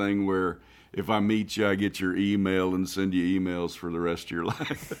do the thing where if I meet you, I get your email and send you emails for the rest of your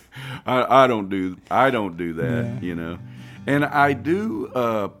life. I don't do that, And I do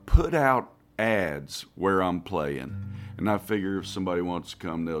put out ads where I'm playing. And I figure if somebody wants to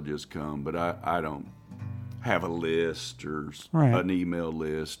come, they'll just come. But I don't have a list or an email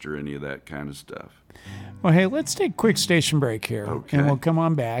list or any of that kind of stuff. Well, hey, let's take a quick station break here, and we'll come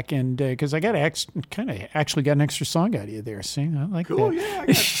on back. And because I got actually got an extra song out of you there. See, I like cool, that.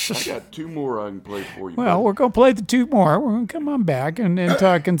 Yeah, I got 2 more I can play for you. Well, we're going to play the 2 more. We're going to come on back and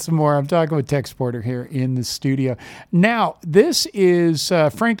talking some more. I'm talking with Tex Porter here in the studio. Now, this is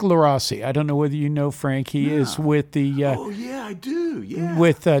Frank LaRossi. I don't know whether you know Frank. He is with the... I do, yeah.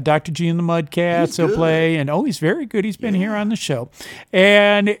 With Dr. G and the Mudcats. He'll play, and he's very good. He's been here on the show.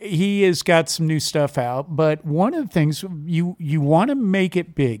 And he has got some new stuff out. But one of the things, you want to make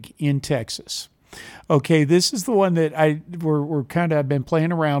it big in Texas. Okay, this is the one that we're kind of, I've been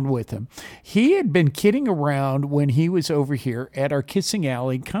playing around with him. He had been kidding around when he was over here at our Kissing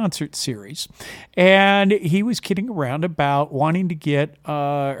Alley concert series. And he was kidding around about wanting to get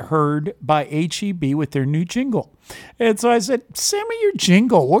heard by HEB with their new jingle. And so I said, send me your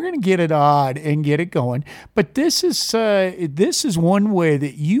jingle. We're going to get it on and get it going. But this is one way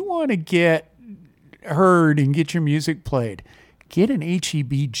that you want to get heard and get your music played. Get an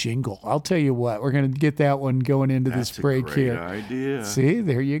HEB jingle. I'll tell you what, we're going to get that one going into this break here. That's a great idea. See,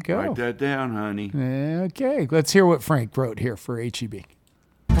 there you go. Write that down, honey. Okay, let's hear what Frank wrote here for HEB.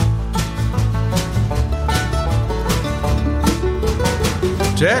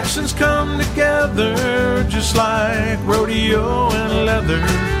 Texans come together just like rodeo and leather.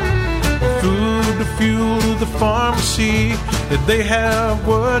 Food to fuel the pharmacy, that they have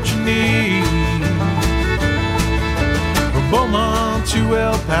what you need. From Beaumont to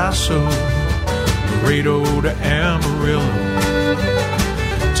El Paso, Laredo to Amarillo,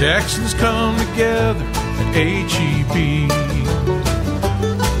 Texans come together at HEB.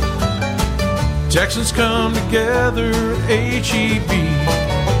 Texans come together at HEB.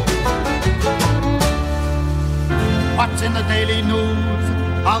 What's in the daily news?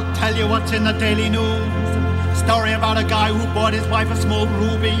 I'll tell you what's in the daily news. Story about a guy who bought his wife a small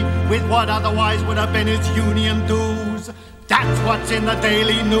ruby with what otherwise would have been his union dues. That's what's in the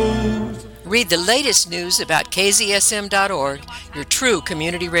daily news. Read the latest news about KZSM.org, your true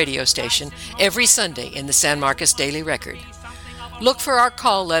community radio station, every Sunday in the San Marcos Daily Record. Look for our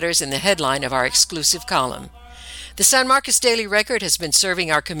call letters in the headline of our exclusive column. The San Marcos Daily Record has been serving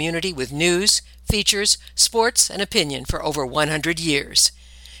our community with news, features, sports, and opinion for over 100 years.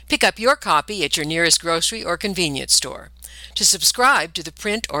 Pick up your copy at your nearest grocery or convenience store. To subscribe to the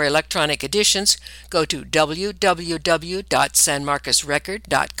print or electronic editions, go to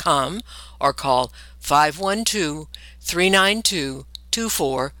www.sanmarcosrecord.com or call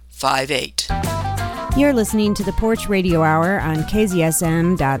 512-392-2458. You're listening to the Porch Radio Hour on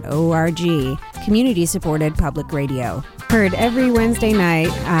KZSM.org, community-supported public radio. Heard every Wednesday night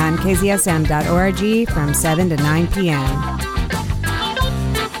on KZSM.org from 7 to 9 p.m.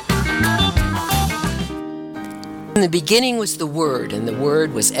 In the beginning was the Word, and the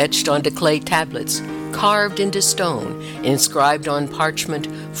Word was etched onto clay tablets, carved into stone, inscribed on parchment,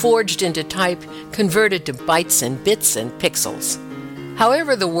 forged into type, converted to bytes and bits and pixels.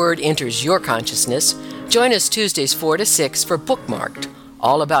 However the Word enters your consciousness, join us Tuesdays 4 to 6 for Bookmarked,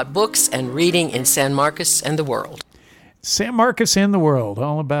 all about books and reading in San Marcos and the world. San Marcos and the world,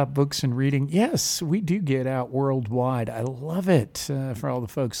 all about books and reading. Yes, we do get out worldwide. I love it for all the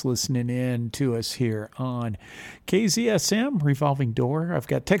folks listening in to us here on KZSM, Revolving Door. I've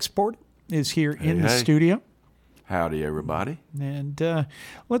got Tex Porter is here in the studio. Howdy, everybody. And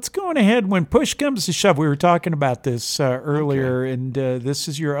let's go on ahead. When push comes to shove, we were talking about this earlier, and this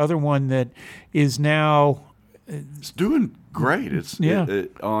is your other one that is now... It's doing great. It's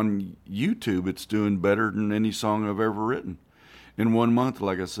on YouTube. It's doing better than any song I've ever written. In 1 month,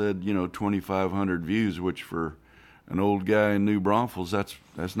 like I said, 2,500 views, which for an old guy in New Braunfels, that's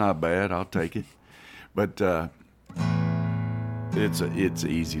not bad. I'll take it. But it's an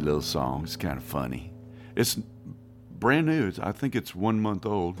easy little song. It's kind of funny. It's brand new. I think it's 1 month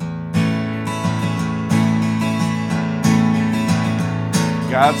old.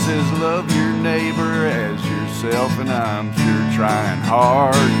 God says love your neighbor as yourself, and I'm sure trying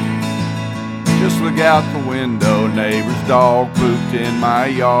hard. Just look out the window, neighbor's dog pooped in my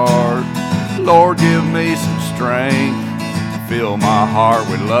yard. Lord, give me some strength, fill my heart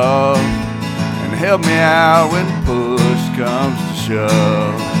with love, and help me out when push comes to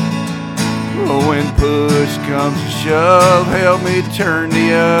shove. Oh, when push comes to shove, help me turn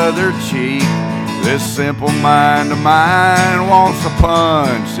the other cheek. This simple mind of mine wants to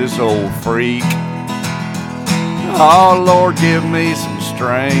punch this old freak. Oh, Lord, give me some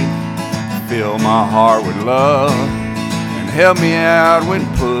strength, fill my heart with love, and help me out when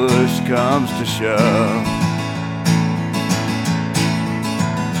push comes to shove.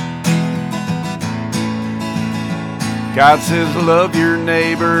 God says love your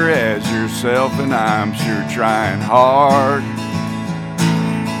neighbor as yourself, and I'm sure trying hard.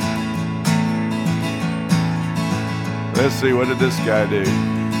 Let's see, what did this guy do?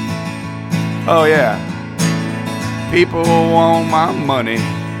 Oh, yeah. People want my money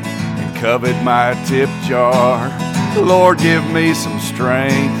and covet my tip jar. Lord, give me some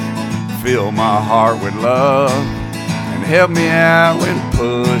strength, fill my heart with love, and help me out when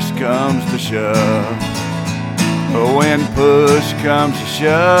push comes to shove. Oh, when push comes to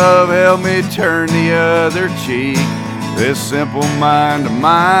shove, help me turn the other cheek. This simple mind of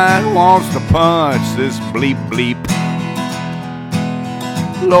mine wants to punch this bleep bleep.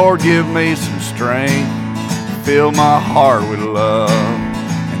 Lord, give me some strength, fill my heart with love,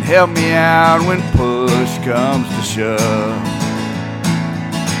 and help me out when push comes to shove.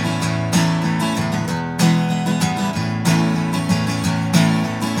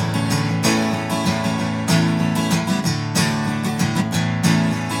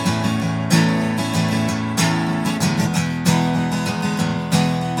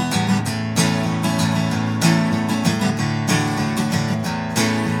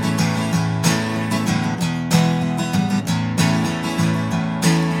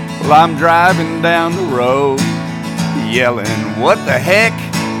 I'm driving down the road, yelling, what the heck?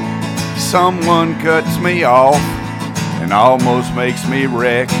 Someone cuts me off and almost makes me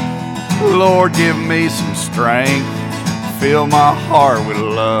wreck. Lord, give me some strength, fill my heart with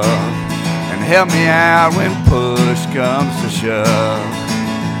love, and help me out when push comes to shove.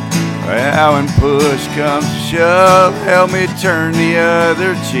 Well, when push comes to shove, help me turn the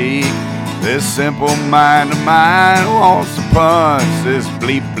other cheek. This simple mind of mine wants to punch this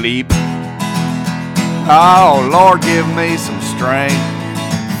bleep bleep. Oh, Lord, give me some strength,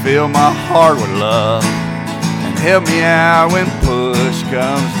 fill my heart with love, and help me out when push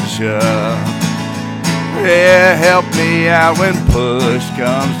comes to shove. Yeah, help me out when push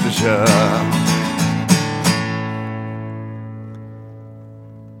comes to shove.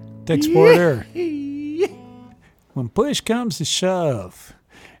 Tex Porter. When push comes to shove.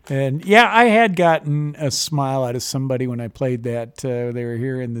 And yeah, I had gotten a smile out of somebody when I played that. They were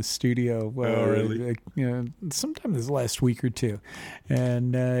here in the studio. Really? Sometime this last week or two.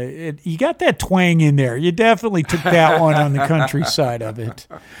 And you got that twang in there. You definitely took that one on the country side of it.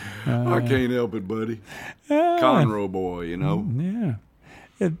 I can't help it, buddy. Conroe boy, you know?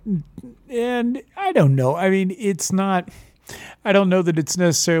 Yeah. And I don't know. I mean, it's not... I don't know that it's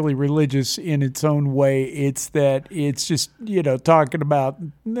necessarily religious in its own way. It's that it's just, talking about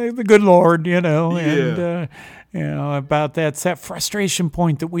the good Lord, and, about that's that frustration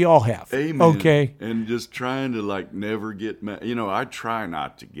point that we all have. Amen. Okay. And just trying to, never get mad. I try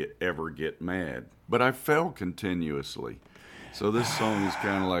not to ever get mad, but I fail continuously. So this song is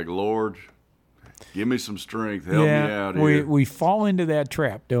kind of like, Lord, give me some strength. Help me out here. We fall into that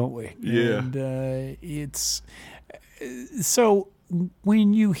trap, don't we? Yeah. And it's... So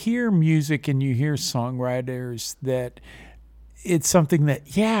when you hear music and you hear songwriters, that it's something that,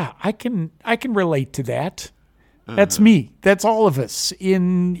 I can relate to that. That's me. That's all of us.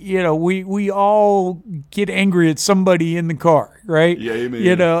 We all get angry at somebody in the car, right? Yeah,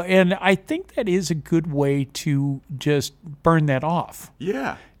 amen. And I think that is a good way to just burn that off.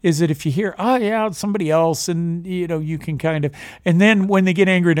 Yeah. Is that if you hear, it's somebody else, and, you can kind of, and then when they get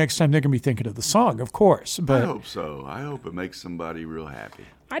angry next time, they're going to be thinking of the song, of course. But I hope so. I hope it makes somebody real happy.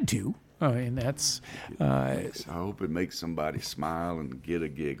 I do. I mean, that's... I hope it makes somebody smile and get a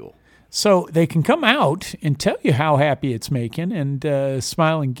giggle. So they can come out and tell you how happy it's making and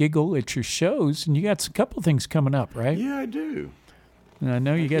smile and giggle at your shows. And you got a couple things coming up, right? Yeah, I do. And I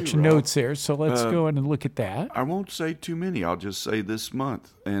know you got your notes there, so let's go in and look at that. I won't say too many. I'll just say this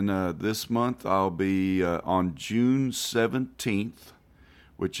month. And this month I'll be on June 17th,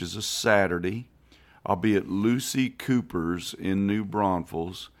 which is a Saturday. I'll be at Lucy Cooper's in New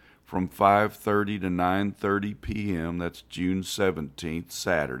Braunfels from 5:30 to 9:30 p.m. That's June 17th,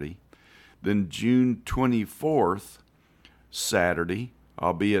 Saturday. Then June 24th, Saturday,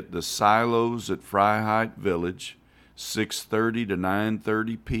 I'll be at the Silos at Freiheit Village, 6:30 to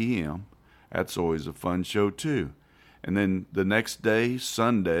 9:30 p.m. That's always a fun show, too. And then the next day,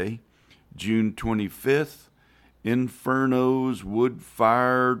 Sunday, June 25th, Inferno's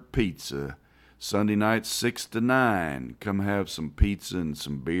Wood-Fired Pizza. Sunday night, 6 to 9. Come have some pizza and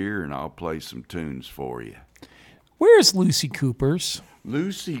some beer, and I'll play some tunes for you. Where's Lucy Cooper's?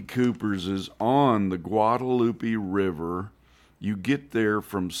 Lucy Cooper's is on the Guadalupe River. You get there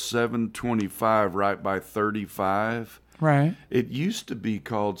from 725 right by 35. Right. It used to be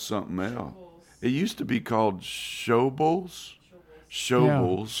called something else. It used to be called Shobles.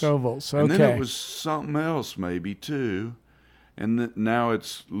 Shobles. Yeah, Shobles, okay. And then it was something else maybe too. And now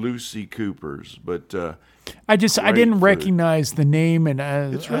it's Lucy Cooper's. But I didn't recognize the name. And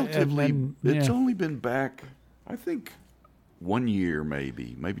it's relatively, it's only been back, I think, 1 year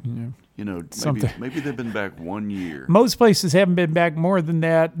maybe. Maybe they've been back 1 year. Most places haven't been back more than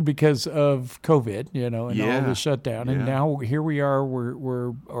that because of COVID, and all the shutdown. And now here we are.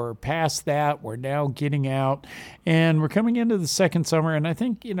 We're past that. We're now getting out, and we're coming into the second summer. And I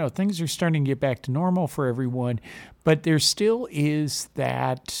think things are starting to get back to normal for everyone. But there still is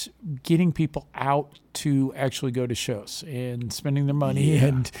that getting people out to actually go to shows and spending their money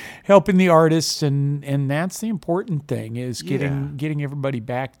and helping the artists, and that's the important thing, is getting everybody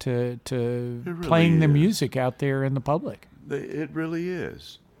back to playing their music out there in the public. It really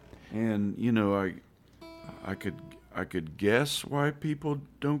is. And I could guess why people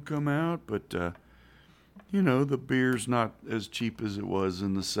don't come out, but the beer's not as cheap as it was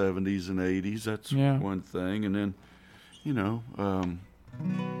in the 70s and 80s. That's one thing. And then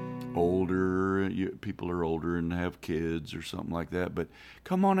people are older and have kids or something like that, but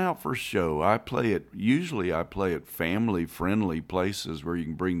come on out for a show. Usually I play at family friendly places where you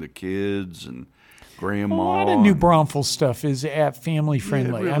can bring the kids and grandma. A lot of New Braunfels stuff is at family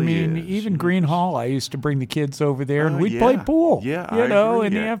friendly. Really I mean, even Green Hall, I used to bring the kids over there and we'd play pool,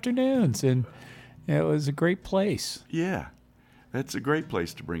 in the afternoons, and it was a great place. Yeah, that's a great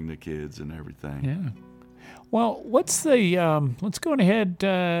place to bring the kids and everything. Yeah. Well, what's the? Let's go ahead.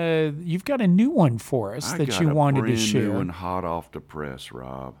 You've got a new one for us that you wanted to share. I got a brand new one, hot off the press,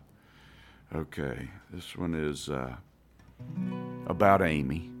 Rob. Okay, this one is about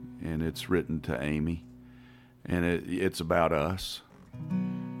Amy, and it's written to Amy, and it's about us,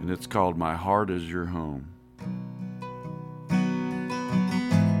 and it's called "My Heart Is Your Home."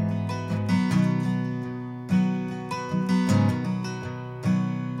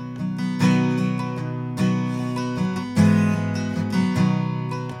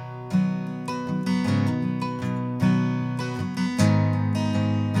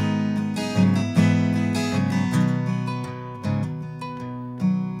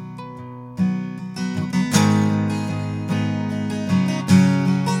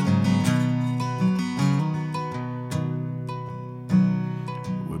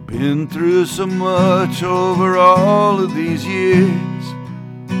 Been through so much over all of these years.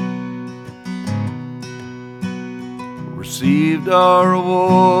 Received our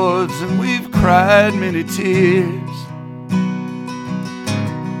awards and we've cried many tears.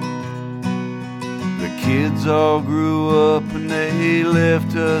 The kids all grew up and they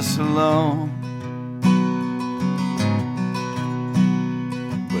left us alone.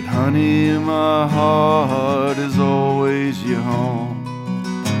 But honey, my heart is always your home.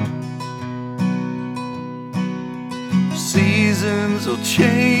 Seasons will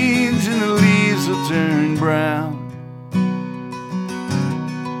change and the leaves will turn brown.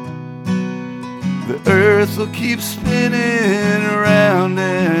 The earth will keep spinning around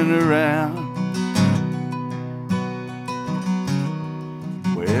and around.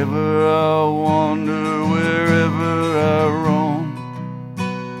 Wherever I wander, wherever I roam,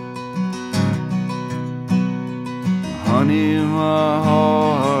 honey, my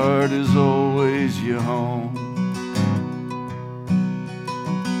heart is always your home.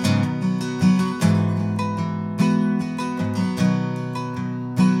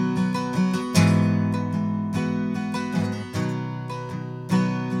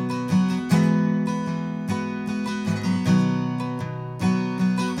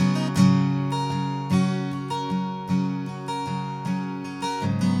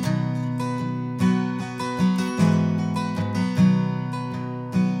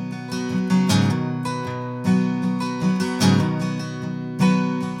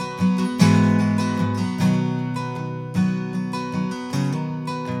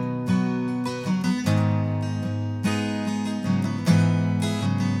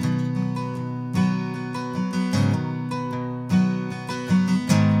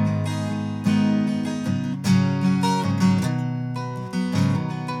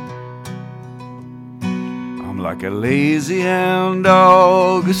 Like a lazy hound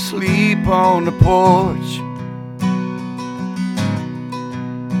dog asleep on the porch.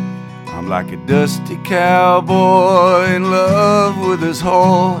 I'm like a dusty cowboy in love with his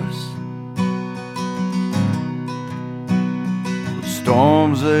horse. The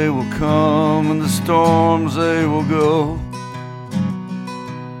storms they will come and the storms they will go.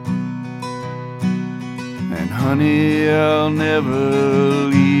 And honey, I'll never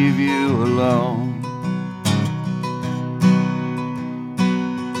leave you alone.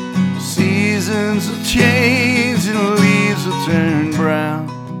 Seasons will change and the leaves will turn brown.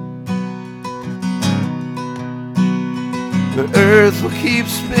 The earth will keep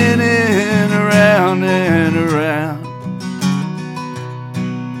spinning around and around.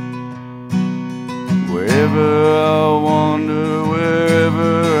 Wherever I wander,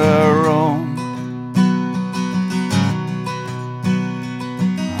 wherever I roam,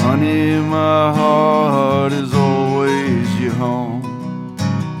 honey, my heart is always your home.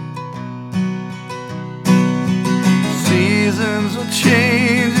 Seasons will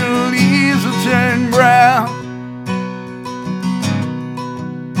change and the leaves will turn brown.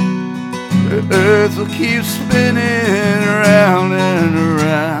 The earth will keep spinning around and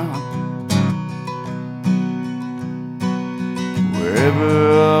around.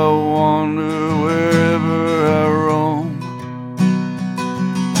 Wherever I wander, wherever I roam,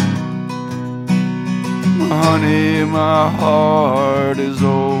 honey, my heart is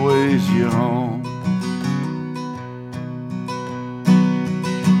always your home.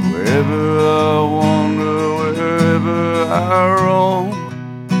 Wherever I wander, wherever I roam,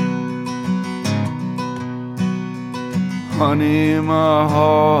 honey, my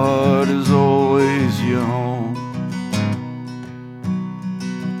heart is always your home.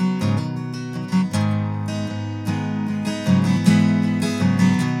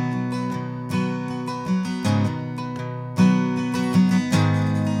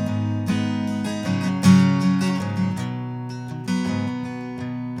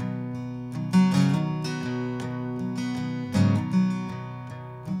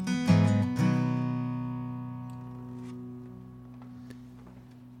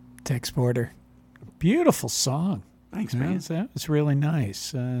 Tex Porter. Beautiful song. Thanks, man. That was really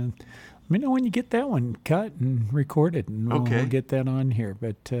nice. Let me know when you get that one cut and recorded, and we'll get that on here.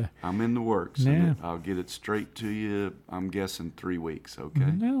 But I'm in the works. Yeah. I'll get it straight to you, I'm guessing 3 weeks,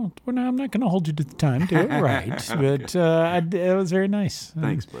 okay? No, I'm not going to hold you to the time. Do it right. But it was very nice.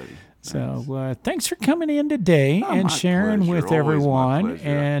 Thanks, buddy. So thanks for coming in today and sharing pleasure. with Always everyone. my pleasure.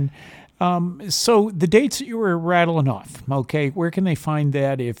 And so the dates that you were rattling off, okay, where can they find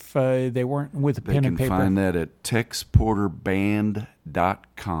that if they weren't with a pen and paper? They can find that at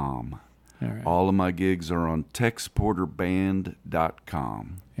texporterband.com. All right. All of my gigs are on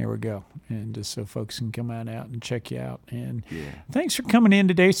texporterband.com. Here we go. And just so folks can come on out and check you out. And thanks for coming in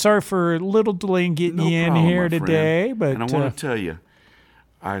today. Sorry for a little delay in getting you in here today. But and I want to tell you,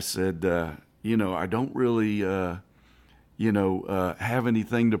 I said, I don't really, have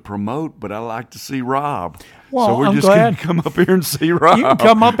anything to promote, but I like to see Rob. Well, so we're I'm just glad. going to come up here and see Rob. You can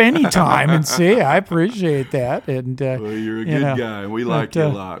come up anytime and see. I appreciate that. And well, you're a good guy. We like you a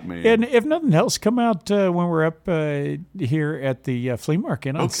lot, man. And if nothing else, come out when we're up here at the flea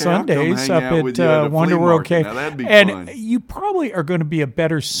market on Sundays up at Wimberley Girl. Now, that'd be and fun. You probably are going to be a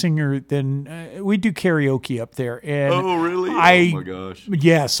better singer than we do karaoke up there. And oh, really? Oh, my gosh.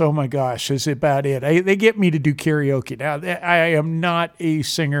 Yes. Oh, my gosh. Is about it. They get me to do karaoke. Now, I am not a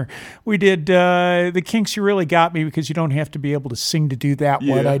singer. We did the Kinks. You really got me because you don't have to be able to sing to do that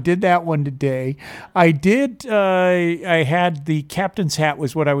one. I did that one today. I had the captain's hat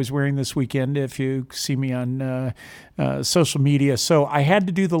was what I was wearing this weekend, if you see me on social media. So I had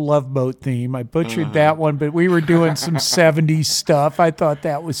to do the Love Boat theme. I butchered that one, but we were doing some 70s stuff. I thought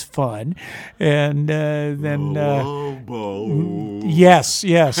that was fun. And then... Love Boat. Yes.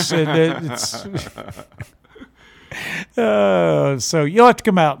 And, it's... so you'll have to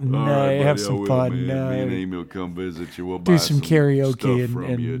come out and have some fun. Me and Amy will come visit you. We'll do buy some karaoke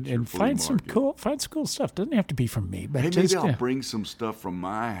and find some cool stuff. Doesn't have to be from me, but maybe I'll bring some stuff from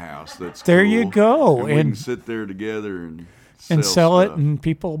my house. That's there. Cool. You go, and we can sit there together and sell stuff. it, and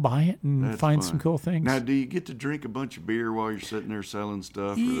people buy it and find some cool things. Now, do you get to drink a bunch of beer while you're sitting there selling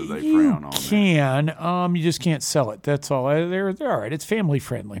stuff, or do they frown on that? You can. You just can't sell it. That's all. They're all right. It's family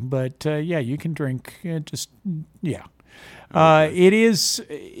friendly, but you can drink. It's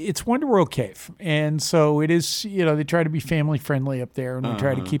Wimberley Cave, and so it is. They try to be family friendly up there, and we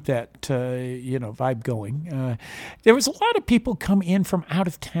try to keep that vibe going. There was a lot of people come in from out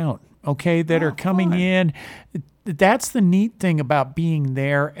of town. That are coming in. That's the neat thing about being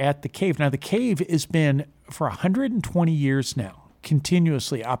there at the cave. Now, the cave has been for 120 years now,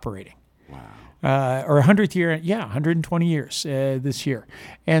 continuously operating. Wow. Or 100th year, 120 years this year.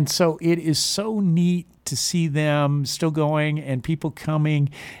 And so it is so neat to see them still going and people coming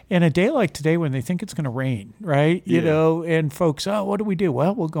in a day like today when they think it's going to rain, right? And folks, what do we do?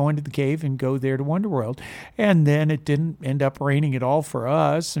 Well, we'll go into the cave and go there to Wonderworld. And then it didn't end up raining at all for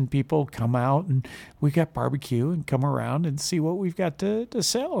us, and people come out and we got barbecue and come around and see what we've got to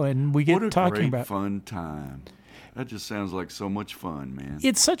sell. And we get talking about fun time. That just sounds like so much fun, man.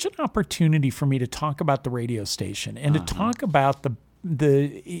 It's such an opportunity for me to talk about the radio station and to talk about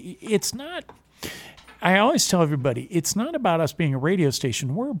it's not, I always tell everybody, it's not about us being a radio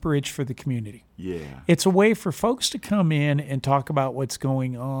station. We're a bridge for the community. Yeah. It's a way for folks to come in and talk about what's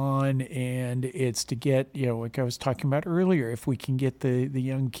going on, and it's to get, like I was talking about earlier, if we can get the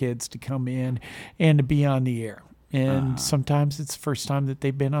young kids to come in and to be on the air. And sometimes it's the first time that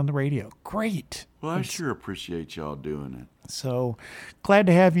they've been on the radio. Great. Well, I sure appreciate y'all doing it. So glad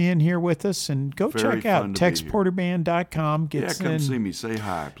to have you in here with us. And go check out TexPorterBand.com. Come see me. Say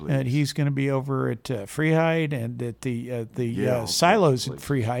hi, please. And he's going to be over at Freeheit and at the Silos at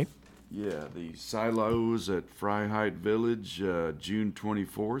Freeheit. Yeah, the Silos at Freeheit Village, June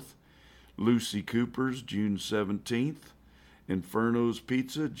 24th. Lucy Cooper's, June 17th. Inferno's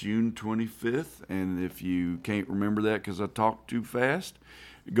Pizza, June 25th. And if you can't remember that because I talked too fast,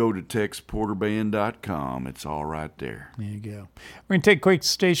 go to TexPorterBand.com. It's all right there. There you go. We're going to take a quick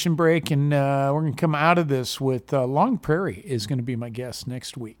station break, and we're going to come out of this with Long Prairie is going to be my guest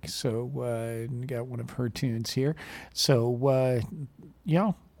next week. So we got one of her tunes here. So, we're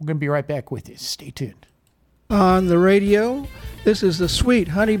going to be right back with you. Stay tuned. On the radio, this is the Sweet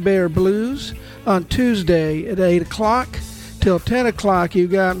Honey Bear Blues on Tuesday at 8 o'clock. Till 10 o'clock, you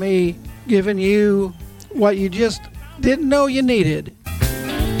got me giving you what you just didn't know you needed.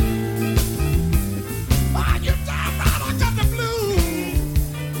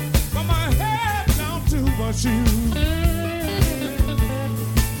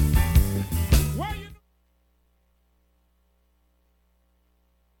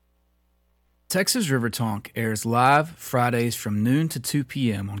 Texas River Tonk airs live Fridays from noon to 2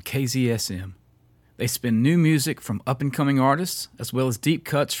 p.m. on KZSM. They spin new music from up-and-coming artists, as well as deep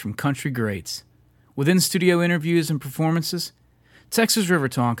cuts from country greats. With in-studio interviews and performances, Texas River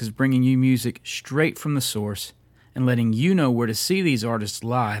Tonk is bringing you music straight from the source and letting you know where to see these artists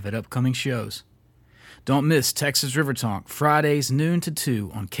live at upcoming shows. Don't miss Texas River Tonk, Fridays noon to 2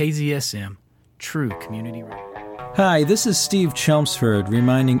 on KZSM, True Community Radio. Hi, this is Steve Chelmsford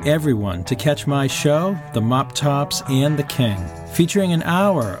reminding everyone to catch my show, The Mop Tops and the King, featuring an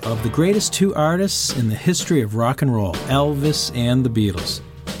hour of the greatest two artists in the history of rock and roll, Elvis and the Beatles.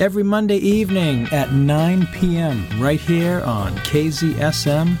 every Monday evening at 9 p.m. right here on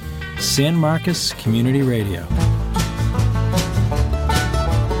KZSM, San Marcos Community Radio.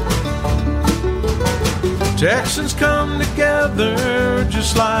 Texans come together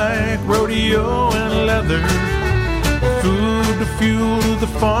just like rodeo and leather. Food to fuel to the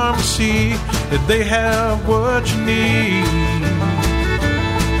pharmacy, that they have what you need.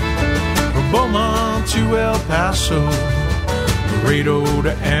 From Beaumont to El Paso, Laredo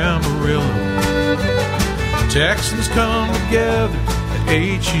to Amarillo, Texans come together at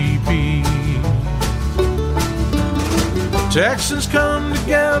H-E-B. Texans come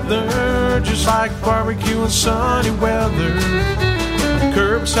together just like barbecue and sunny weather.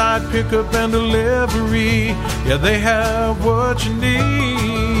 Curbside pickup and delivery, yeah, they have what you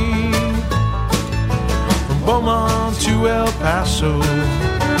need. From Beaumont to El Paso,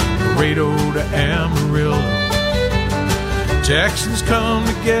 Laredo to Amarillo, Texans come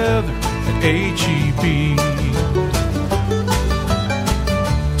together at H-E-B.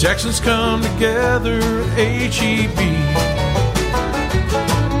 Texans come together at H-E-B.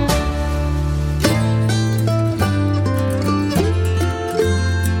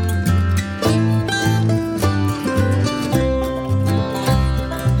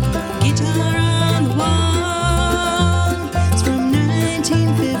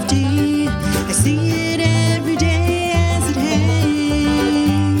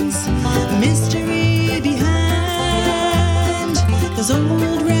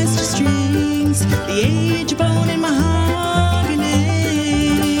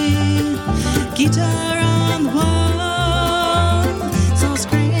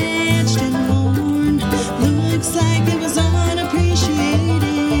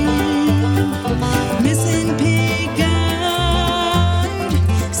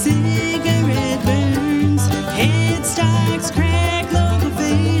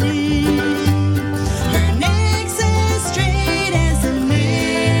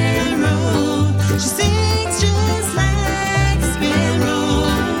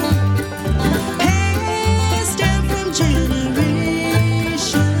 Step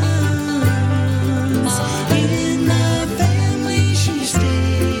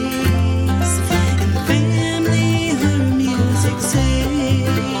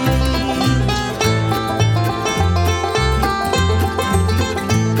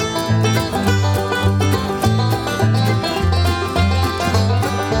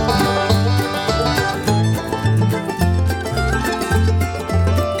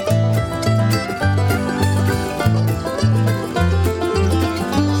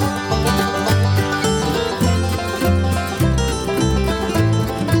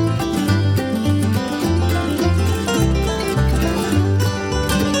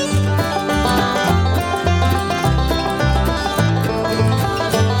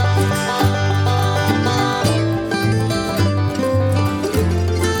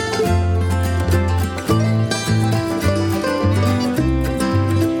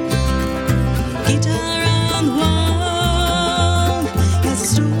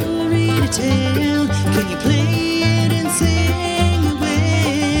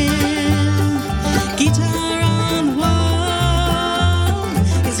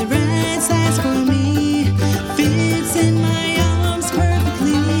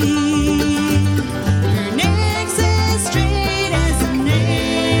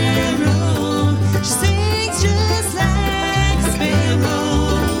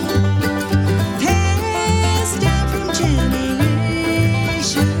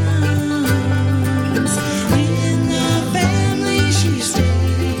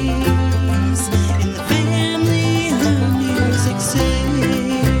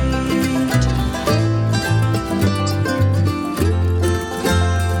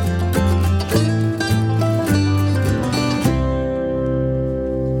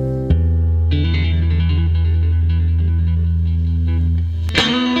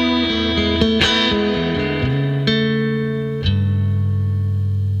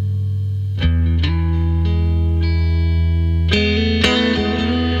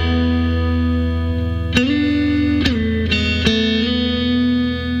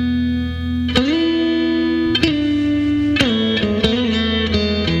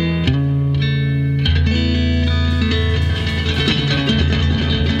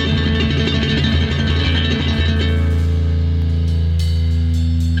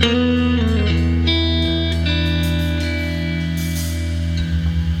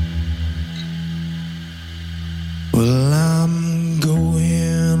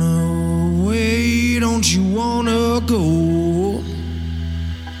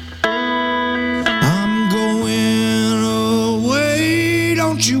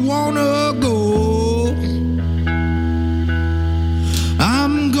don't you wanna go?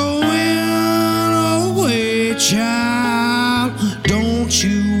 I'm going away, child. Don't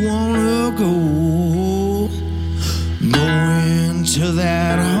you wanna go? Going to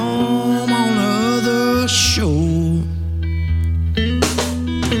that home on the other shore.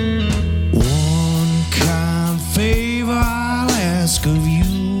 One kind favor I'll ask of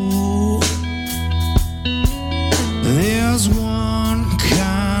you. There's one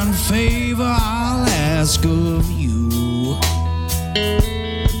kind favor I'll ask of you.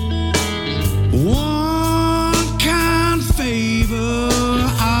 One kind favor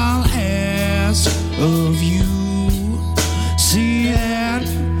I'll ask of you. See that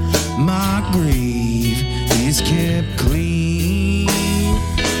my grave is kept clean.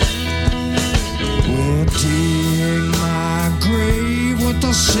 Well, dig my grave with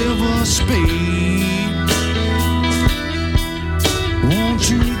a silver spade. Won't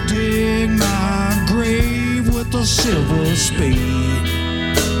you dig my grave with a silver spade?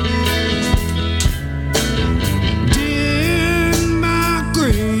 Dig my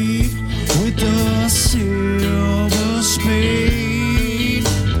grave with a silver spade.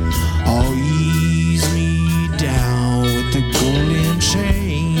 Or ease me down with the golden chain.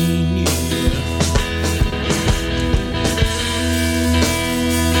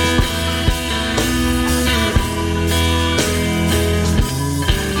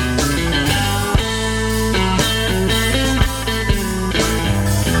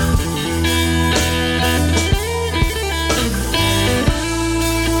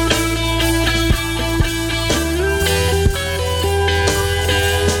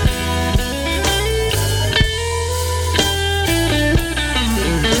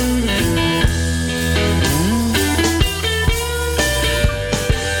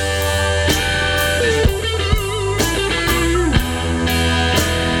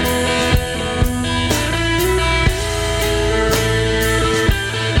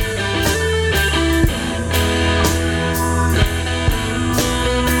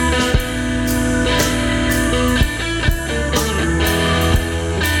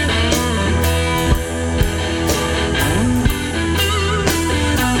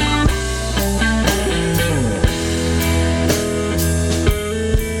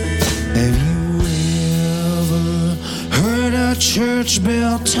 Church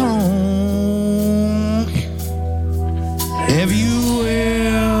bell tone. Have you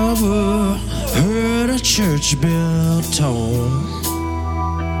ever heard a church bell tone?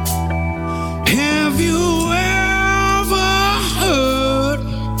 Have you ever heard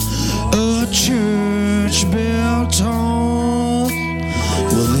a church bell tone?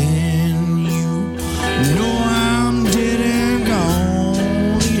 Well, then you know I'm dead and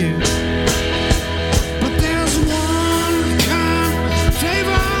gone, yeah. But there's one kind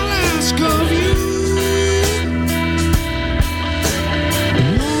favor I'll ask of you.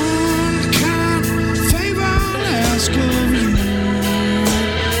 One kind favor I'll ask of you.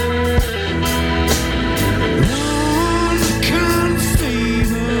 One kind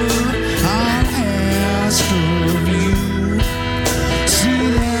favor I'll ask of you. See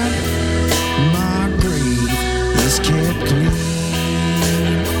that my grave is kept clean.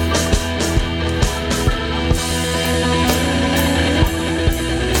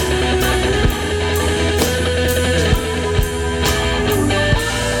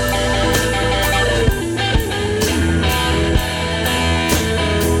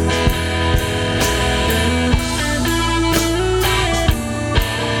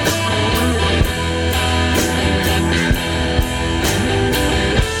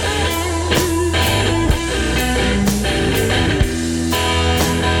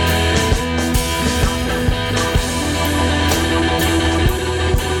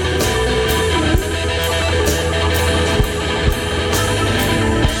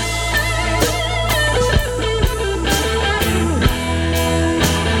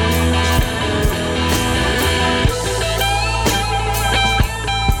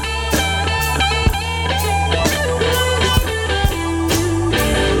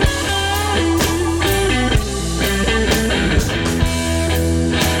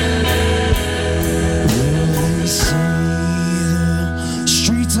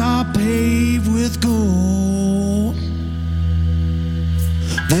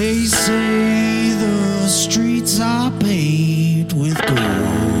 They say the streets are paved with gold.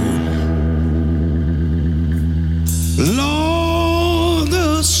 Lord,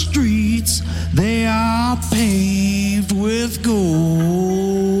 the streets, they are paved with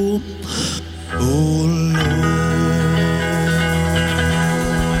gold. Oh, Lord.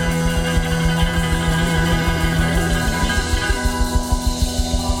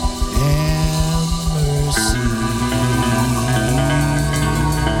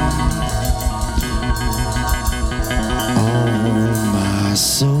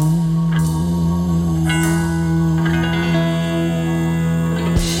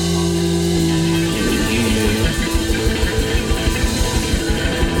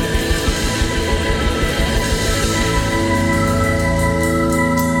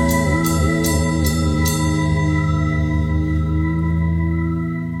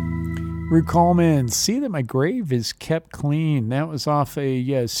 Ruth Coleman, See That My Grave Is Kept Clean. That was off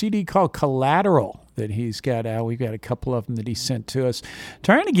a CD called Collateral that he's got out. We've got a couple of them that he sent to us.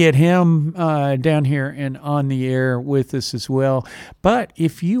 Trying to get him down here and on the air with us as well. But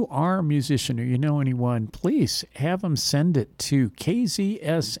if you are a musician or you know anyone, please have them send it to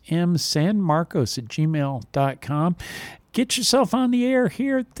kzsmsanmarcos@gmail.com. Get yourself on the air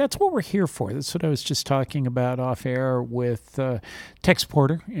here. That's what we're here for. That's what I was just talking about off air with Tex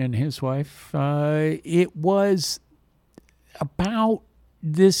Porter and his wife. It was about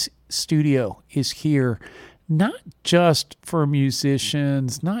this studio is here not just for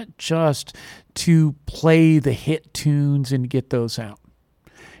musicians, not just to play the hit tunes and get those out.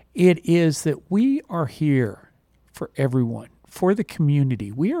 It is that we are here for everyone, for the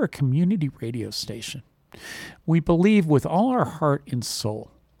community. We are a community radio station. We believe with all our heart and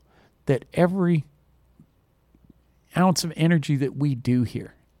soul that every ounce of energy that we do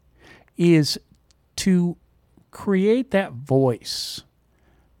here is to create that voice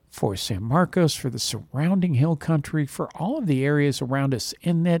for San Marcos, for the surrounding hill country, for all of the areas around us,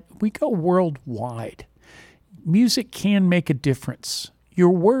 and that we go worldwide. Music can make a difference. Your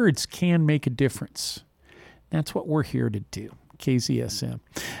words can make a difference. That's what we're here to do. KZSM.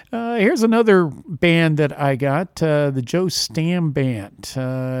 Here's another band that I got, the Joe Stam Band,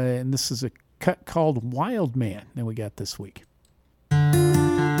 and this is a cut called Wild Man that we got this week.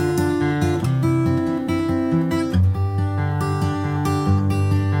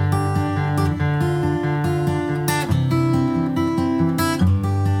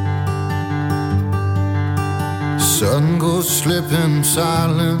 Sun goes slipping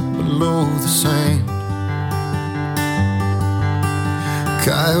silent below the sand.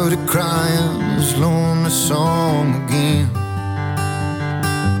 Coyote crying his lonely song again.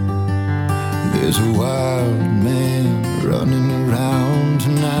 There's a wild man running around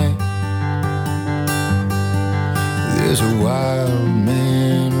tonight. There's a wild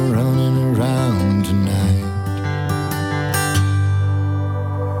man running around tonight.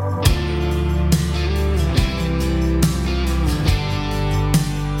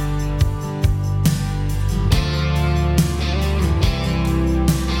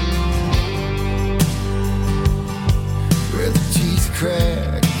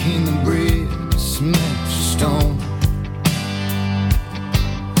 Crack in the bridge, smash stone.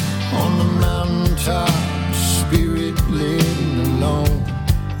 On the mountaintop, spirit living alone.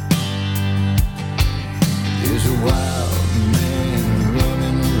 There's a wild man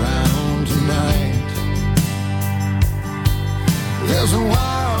running around tonight. There's a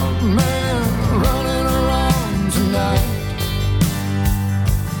wild man running around tonight.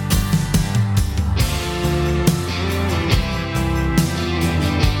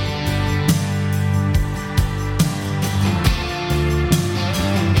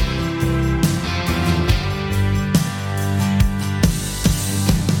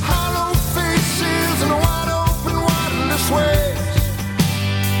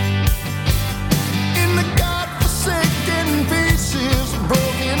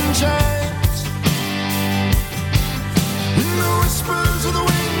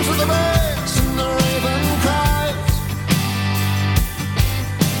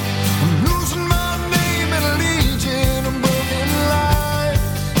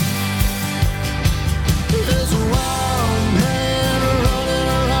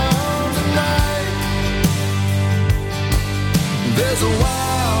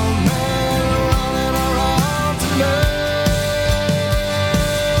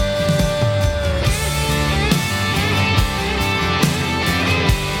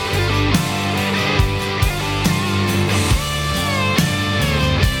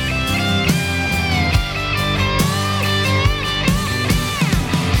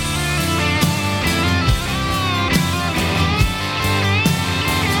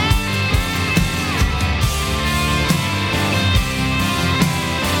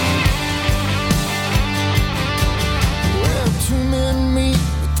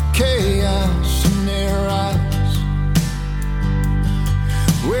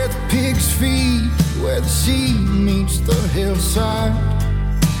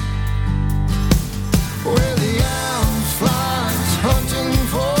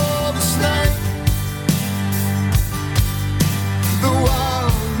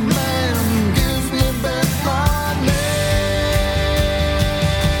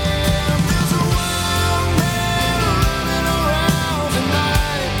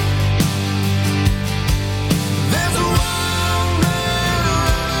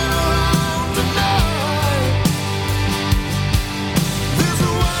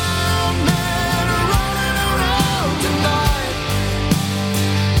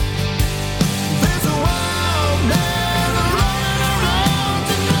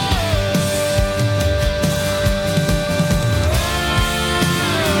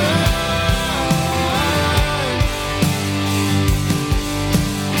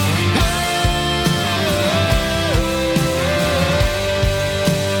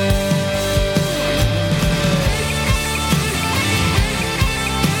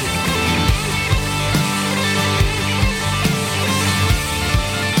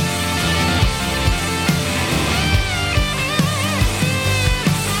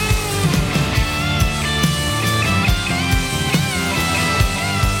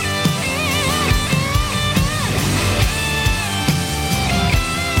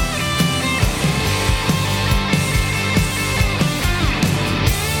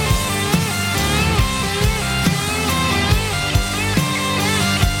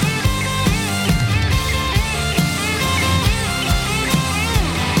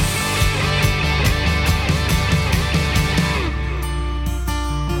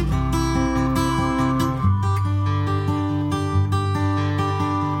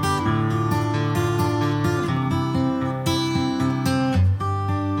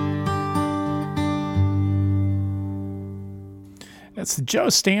 That's the Joe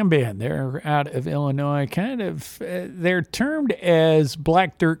Stam Band. They're out of Illinois. They're termed as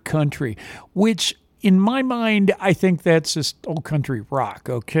black dirt country, which in my mind, I think that's just old country rock,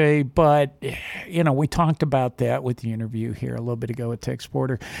 okay? But, we talked about that with the interview here a little bit ago with Tex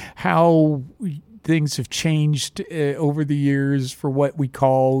Porter, how things have changed over the years for what we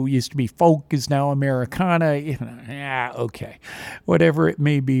used to be folk is now Americana. Okay. Whatever it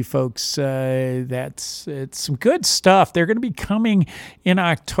may be, folks, it's some good stuff. They're going to be coming in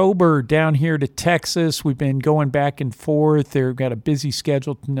October down here to Texas. We've been going back and forth. They've got a busy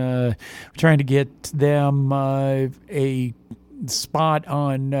schedule, trying to get them a spot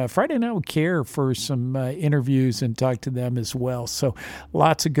on Friday Night with Care for some interviews and talk to them as well. So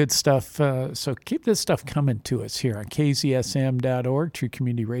lots of good stuff. So keep this stuff coming to us here on KZSM.org, True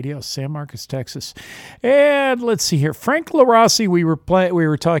Community Radio, San Marcos, Texas. And let's see here. Frank LaRossi, we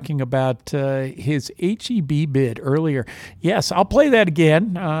were talking about his HEB bid earlier. Yes, I'll play that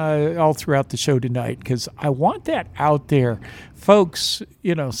again all throughout the show tonight because I want that out there. Folks,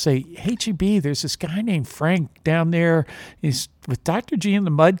 say, HEB, there's this guy named Frank down there. He's with Dr. G and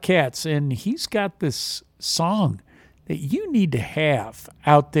the Mudcats, and he's got this song that you need to have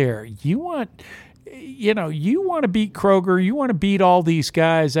out there. You want to beat Kroger. You want to beat all these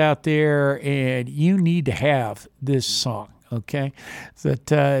guys out there, and you need to have this song. Okay,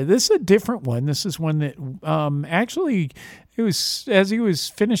 this is a different one. This is one that actually, it was as he was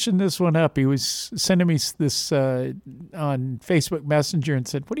finishing this one up, he was sending me this on Facebook Messenger and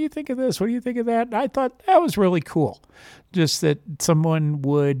said, "What do you think of this? What do you think of that?" And I thought that was really cool, just that someone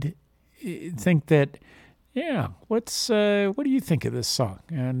would think that. Yeah, what do you think of this song?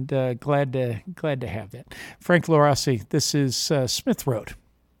 And glad to have that. Frank LaRossi. This is Smith Road.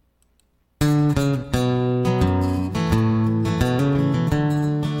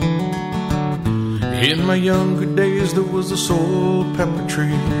 In my younger days, there was this old pepper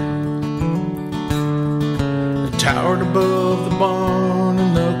tree that towered above the barn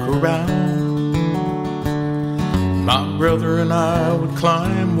and the corral. My brother and I would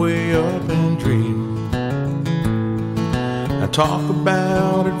climb way up and dream and talk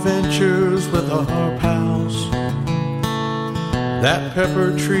about adventures with our pals. That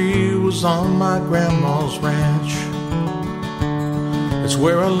pepper tree was on my grandma's ranch. It's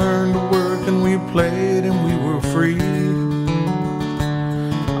where I learned to work and we played and we were free.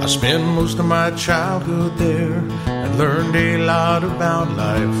 I spent most of my childhood there and learned a lot about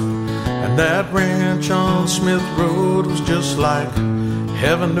life. And that ranch on Smith Road was just like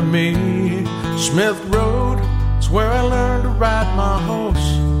heaven to me. Smith Road, it's where I learned to ride my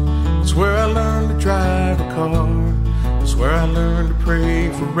horse. It's where I learned to drive a car. It's where I learned to pray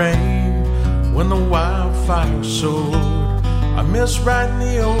for rain when the wildfire soared. I miss riding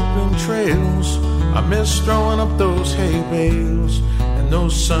the open trails. I miss throwing up those hay bales and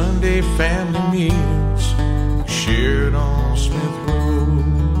those Sunday family meals we shared on Smith Road.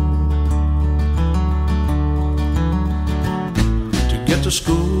 To get to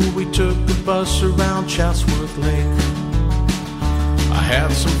school, we took the bus around Chatsworth Lake. I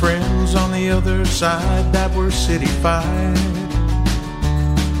had some friends on the other side that were city-fied.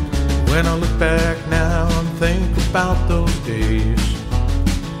 When I look back now and think about those days, I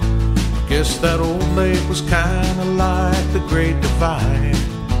guess that old lake was kinda like the Great Divide.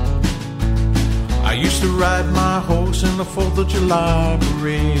 I used to ride my horse in the 4th of July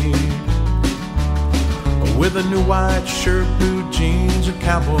parade, with a new white shirt, blue jeans, and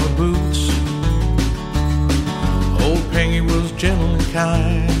cowboy boots. Old Pengy was gentle and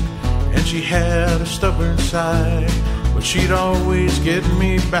kind, and she had a stubborn side. But she'd always get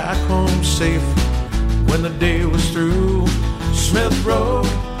me back home safe when the day was through. Smith Road,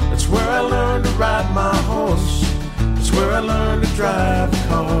 that's where I learned to ride my horse. It's where I learned to drive a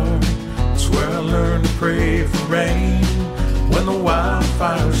car. It's where I learned to pray for rain when the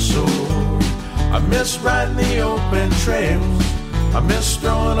wildfires soared. I miss riding the open trails. I miss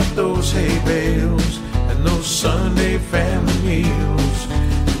throwing up those hay bales and those Sunday family meals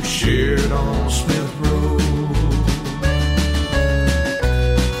we shared on Smith Road.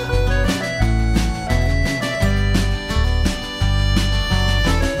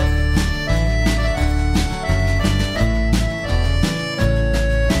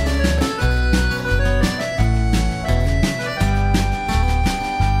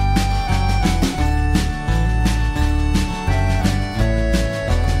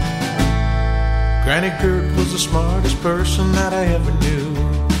 Granny Gert was the smartest person that I ever knew.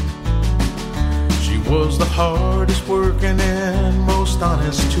 She was the hardest working and most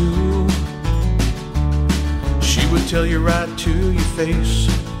honest too. She would tell you right to your face,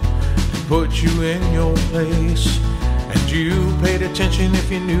 put you in your place, and you paid attention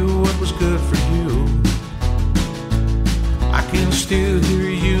if you knew what was good for you. I can still hear her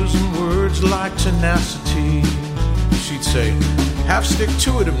using words like tenacity. She'd say, have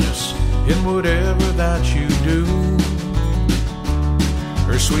stick-to-itiveness in whatever that you do.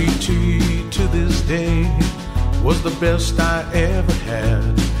 Her sweet tea to this day was the best I ever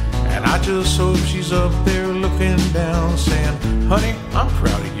had, and I just hope she's up there looking down saying, honey, I'm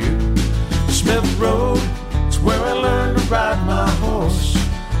proud of you. Smith Road, it's where I learned to ride my horse.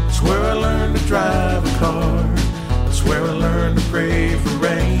 It's where I learned to drive a car. It's where I learned to pray for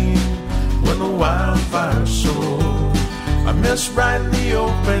rain when the wildfires soar. I miss riding the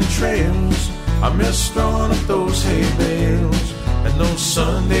open trails. I miss throwing up those hay bales and those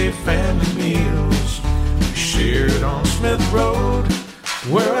Sunday family meals we shared on Smith Road.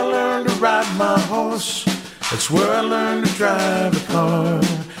 Where I learned to ride my horse. It's where I learned to drive a car.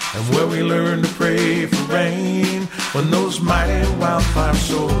 And where we learned to pray for rain when those mighty wildfires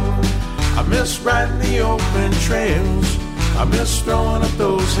soar. I miss riding the open trails. I miss throwing up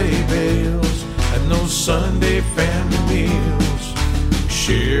those hay bales and those Sunday family meals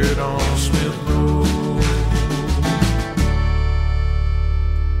shared on Smith Road.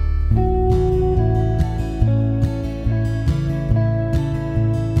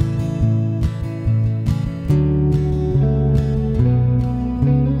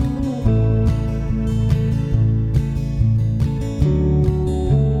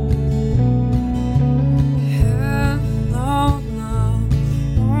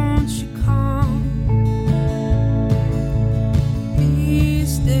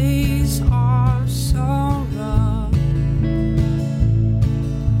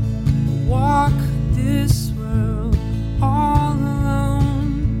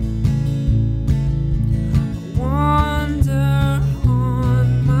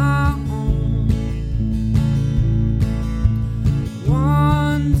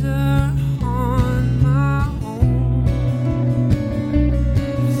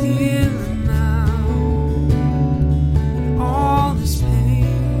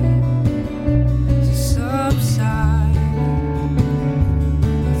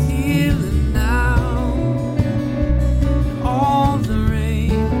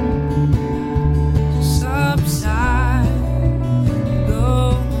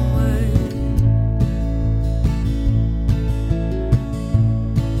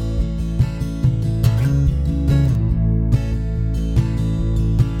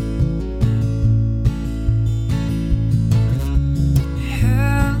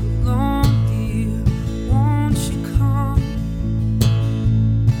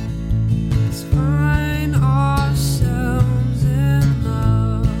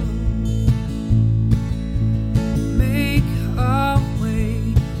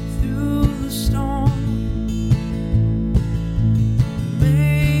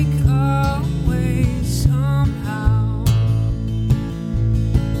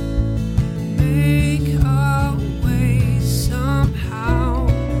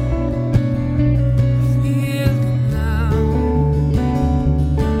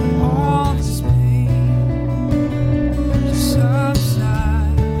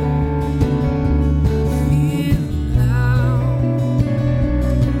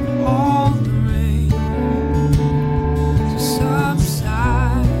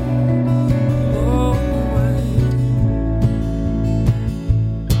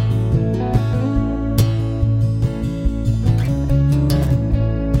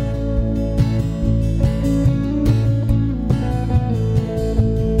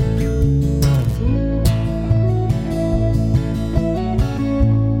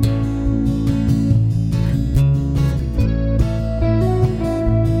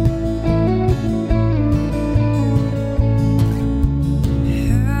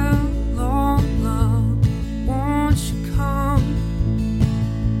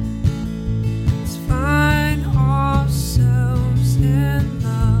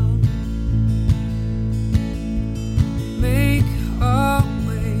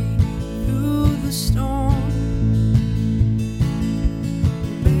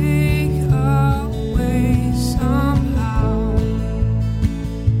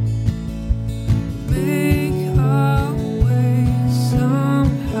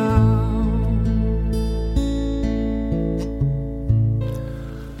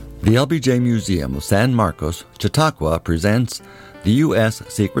 The LBJ Museum of San Marcos, Chautauqua presents the U.S.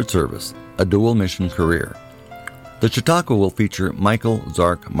 Secret Service, a dual mission career. The Chautauqua will feature Michael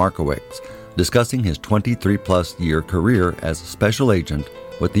Zark Markowitz discussing his 23-plus year career as a special agent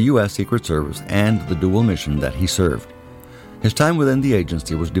with the U.S. Secret Service and the dual mission that he served. His time within the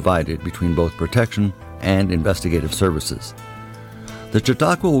agency was divided between both protection and investigative services. The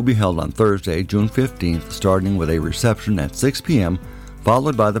Chautauqua will be held on Thursday, June 15th, starting with a reception at 6 p.m.,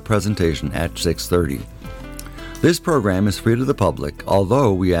 followed by the presentation at 6:30. This program is free to the public,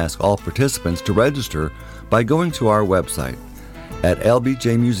 although we ask all participants to register by going to our website at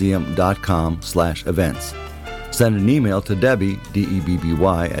lbjmuseum.com/events. Send an email to Debbie,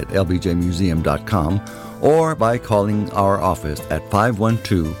 D-E-B-B-Y, at lbjmuseum.com, or by calling our office at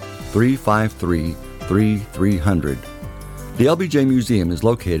 512-353-3300. The LBJ Museum is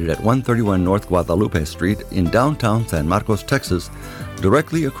located at 131 North Guadalupe Street in downtown San Marcos, Texas,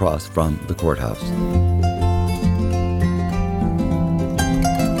 directly across from the courthouse.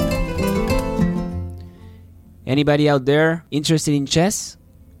 Anybody out there interested in chess?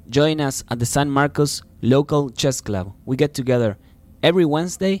 Join us at the San Marcos Local Chess Club. We get together every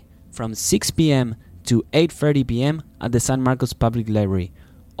Wednesday from 6 p.m. to 8:30 p.m. at the San Marcos Public Library.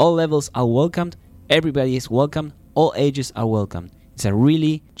 All levels are welcomed. Everybody is welcome. All ages are welcome. It's a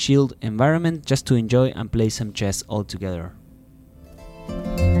really chilled environment just to enjoy and play some chess all together.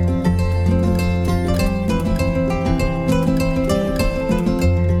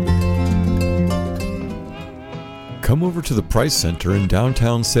 Come over to the Price Center in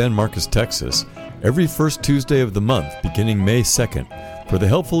downtown San Marcos, Texas, every first Tuesday of the month beginning May 2nd for the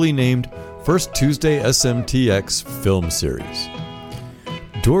helpfully named First Tuesday SMTX Film Series.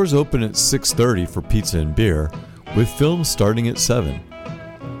 Doors open at 6:30 for pizza and beer, with films starting at 7.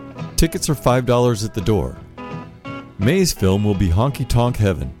 Tickets are $5 at the door. May's film will be Honky Tonk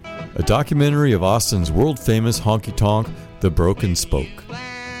Heaven, a documentary of Austin's world-famous honky tonk, The Broken Spoke.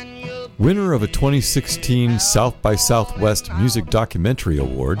 Winner of a 2016 South by Southwest Music Documentary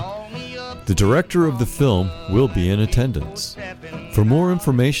Award, the director of the film will be in attendance. For more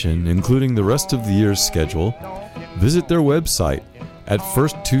information, including the rest of the year's schedule, visit their website at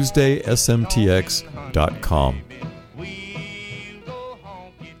firsttuesdaysmtx.com.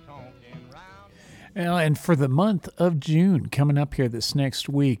 And for the month of June, coming up here this next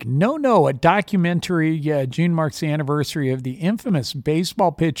week, a documentary. June marks the anniversary of the infamous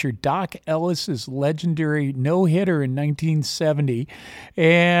baseball pitcher Doc Ellis's legendary no-hitter in 1970.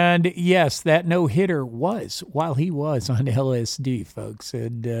 And yes, that no-hitter was while he was on LSD, folks.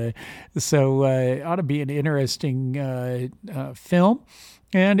 And so it ought to be an interesting film.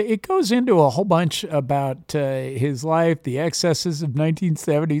 And it goes into a whole bunch about his life, the excesses of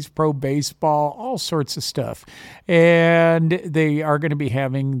 1970s pro baseball, all sorts of stuff. And they are going to be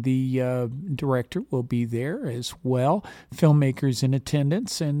having the director will be there as well, filmmakers in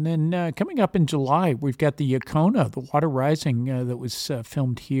attendance. And then coming up in July, we've got the Yacona, the water rising that was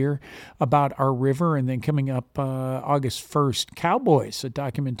filmed here about our river. And then coming up August 1st, Cowboys, a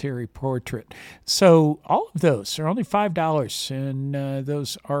documentary portrait. So all of those are only $5, and those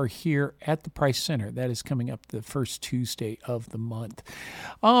are here at the Price Center. That is coming up the first Tuesday of the month.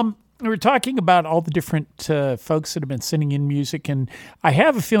 We're talking about all the different folks that have been sending in music, and I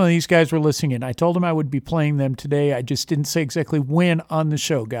have a feeling these guys were listening in. I told them I would be playing them today. I just didn't say exactly when on the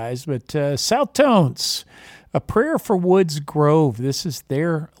show, guys. But South Tones, A Prayer for Woods Grove. This is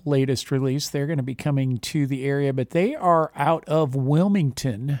their latest release. They're going to be coming to the area, but they are out of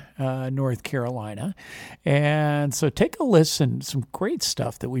Wilmington, North Carolina. And so take a listen. Some great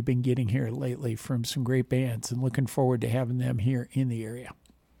stuff that we've been getting here lately from some great bands, and looking forward to having them here in the area.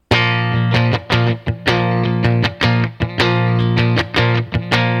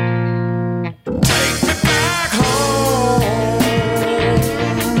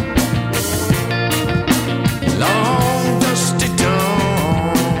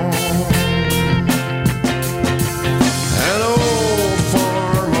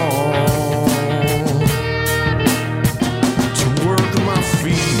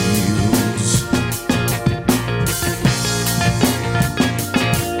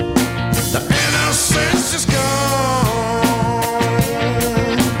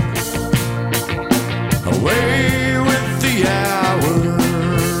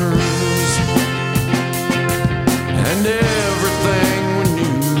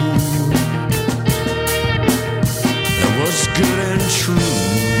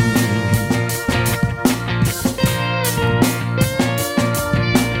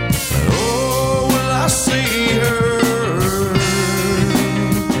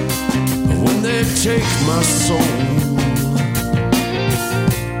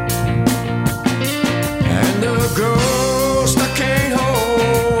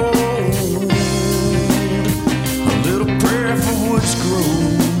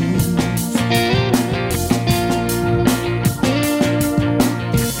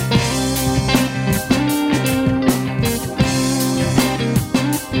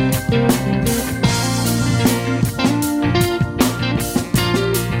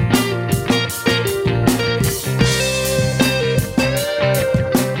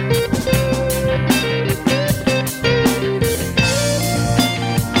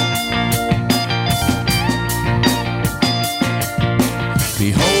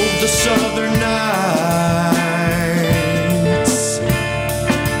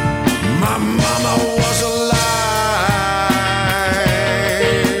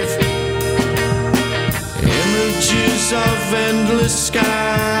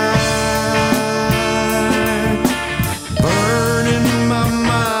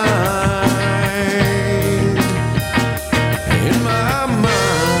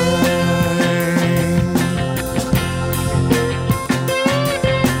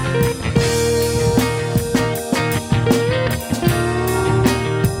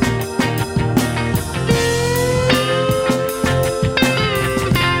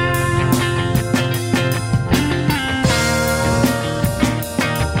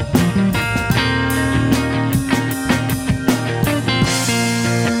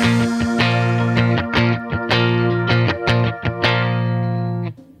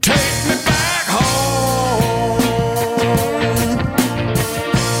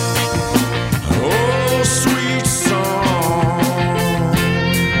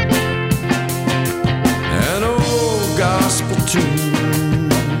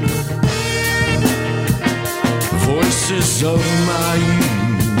 roses of my youth.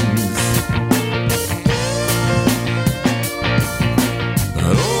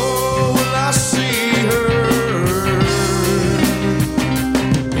 Oh, will I see her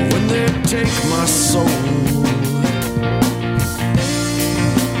when they take my soul?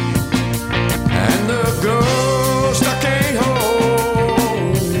 And the ghost I can't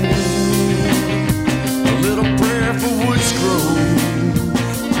hold, a little prayer for Woods Grove.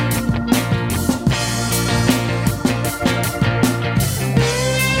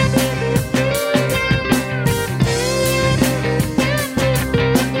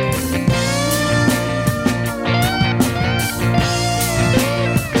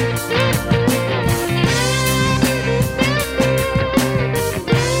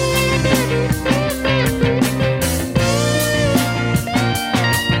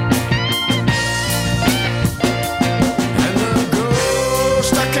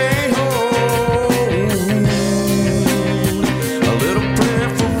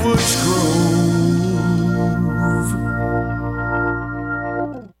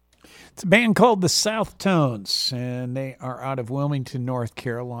 Band called the South Tones, and they are out of Wilmington, North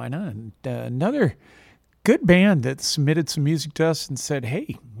Carolina. And another good band that submitted some music to us and said,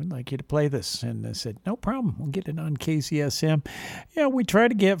 hey, we'd like you to play this. And I said, no problem. We'll get it on KZSM. Yeah, we try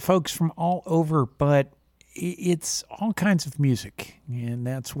to get folks from all over, but it's all kinds of music. And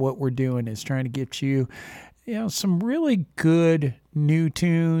that's what we're doing, is trying to get you, some really good new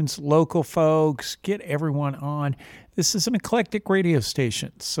tunes, local folks, get everyone on. This is an eclectic radio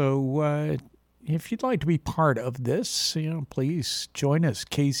station, so if you'd like to be part of this, please join us,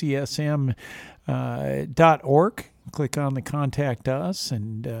 KZSM.org. Click on the Contact Us,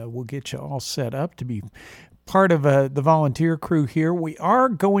 and we'll get you all set up to be part of the volunteer crew here. We are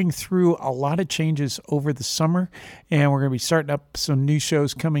going through a lot of changes over the summer, and we're going to be starting up some new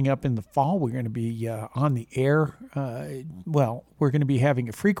shows coming up in the fall. We're going to be on the air. We're going to be having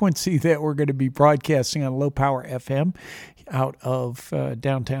a frequency that we're going to be broadcasting on low power FM out of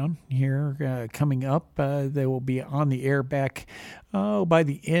downtown here coming up. They will be on the air back by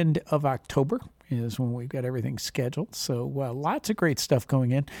the end of October is when we've got everything scheduled. So lots of great stuff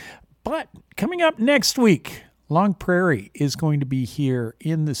going in. But coming up next week, Long Prairie is going to be here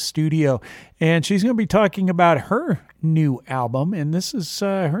in the studio, and she's going to be talking about her new album, and this is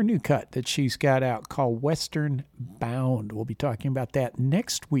her new cut that she's got out called Western Bound. We'll be talking about that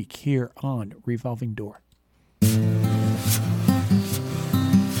next week here on Revolving Door.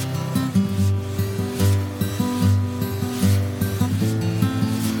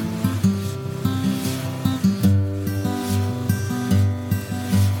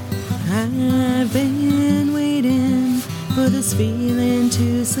 I've been waiting for this feeling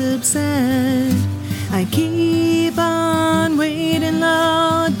to subside. I keep on waiting,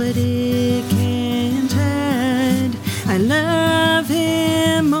 Lord, but it can't hide. I love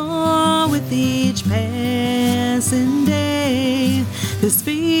him more with each passing day. This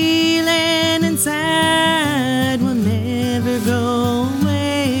feeling inside will never go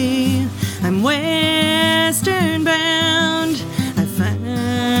away. I'm western bound. I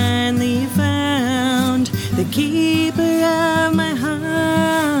finally found the keeper of my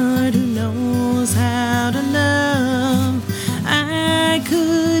heart, who knows how to love. I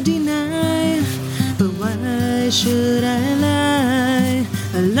could deny, but why should I lie?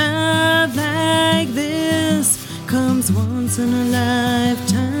 A love like this comes once in a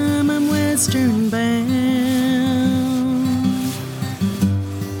lifetime. I'm western bound.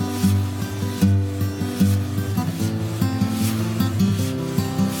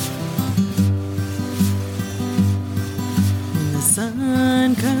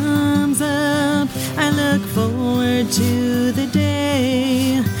 Sun comes up, I look forward to the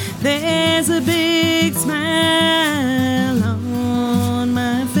day. There's a big smile on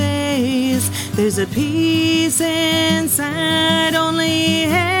my face. There's a peace inside only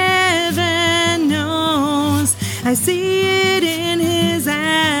heaven knows. I see it in his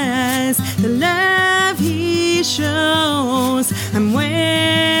eyes, the love he shows. I'm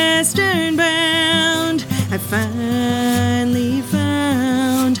western bound. I finally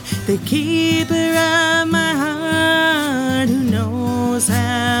found the keeper of my heart, who knows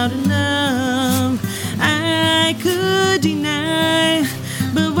how to love. I could deny,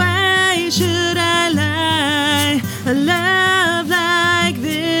 but why should I lie? A love like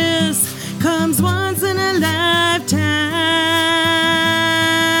this comes once in a lifetime.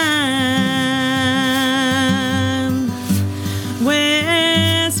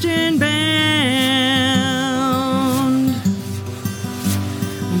 Western bound.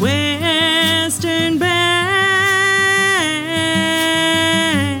 Western bound.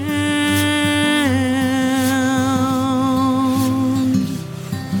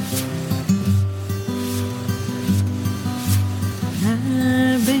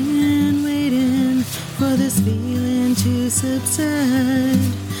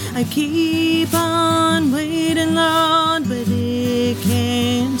 I keep on waiting, Lord, but it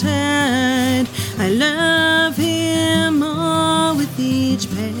can't hide. I love him more with each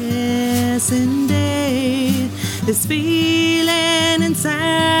passing day. This feeling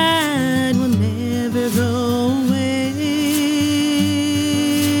inside will never go away.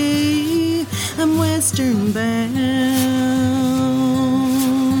 I'm western bound,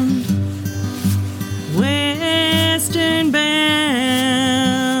 western bound.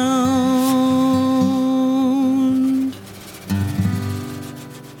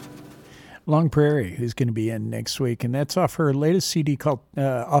 Long Prairie, who's going to be in next week, and that's off her latest CD called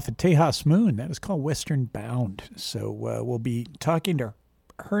off of Tejas Moon. That is called Western Bound. So we'll be talking to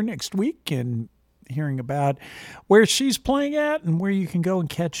her next week and hearing about where she's playing at and where you can go and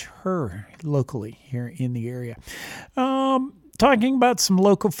catch her locally here in the area. Talking about some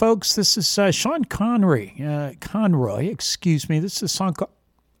local folks, this is Sean Conroy. This is a song called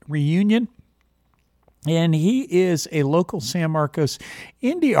Reunion. And he is a local San Marcos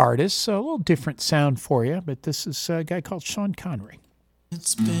indie artist, so a little different sound for you, but this is a guy called Sean Conroy.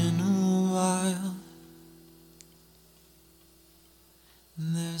 It's been a while.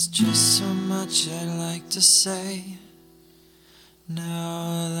 There's just so much I'd like to say.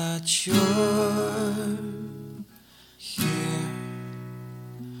 Now that you're here,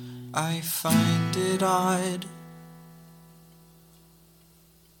 I find it odd.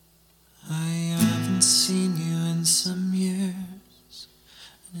 I haven't seen you in some years,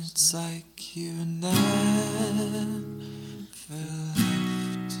 and it's like you never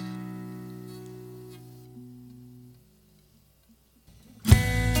left.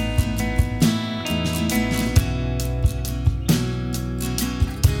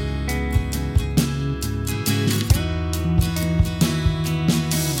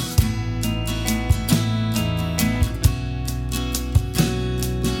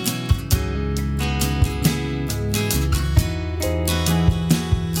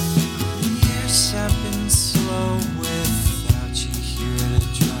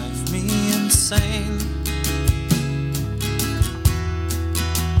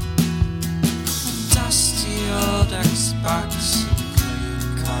 Dusty old Xbox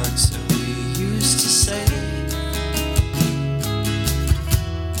playing cards that we used to say.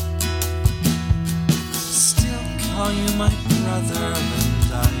 Still call you my brother,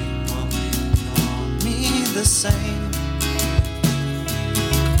 and I hope you call me the same.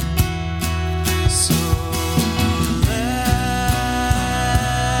 So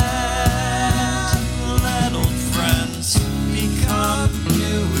let old friends become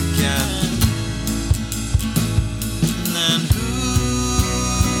new again. And then who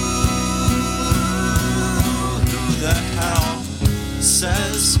the hell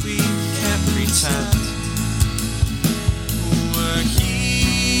says we can't pretend we're here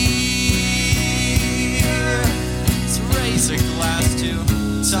to raise a glass to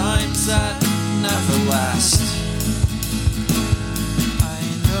times that never last. I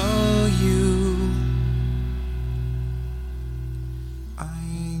know you.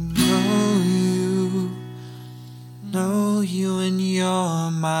 Know you and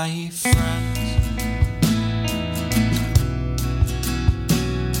you're my friend.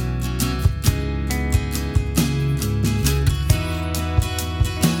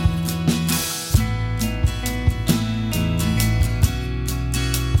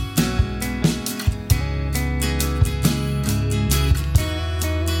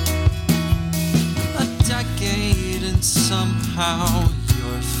 A decade and somehow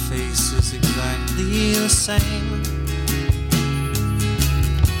your face is exactly the same.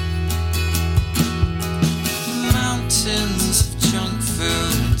 Mountains of junk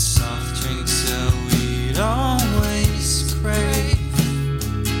food and soft drinks that we'd always crave.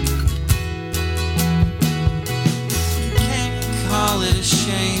 You can't call it a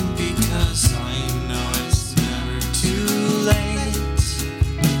shame because I know it's never too late.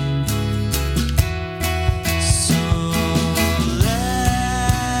 So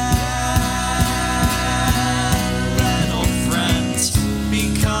let old friends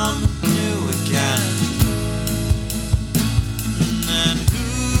become new again. And who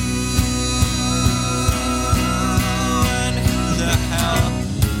the hell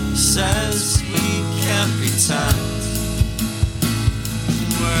says we can't pretend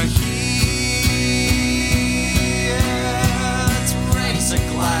we're here to raise a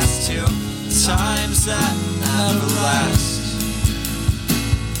glass to times that never last.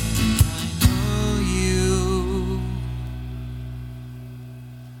 I know you.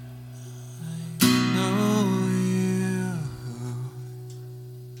 I know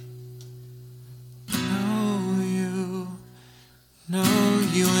you. Know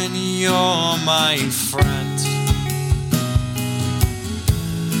you and you're my friend.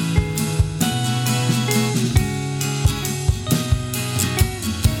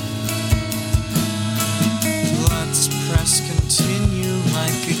 Let's press continue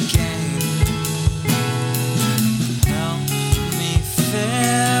like a game. Help me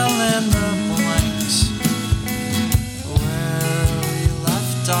fill in the blanks. Where we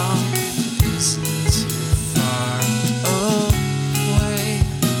left off isn't too far away.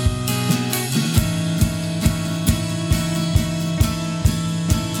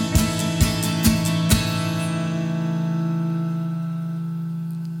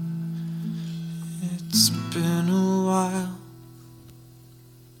 It's been a while.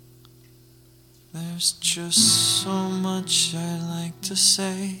 There's just so much I like to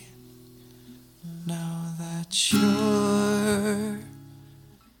say. Now that you're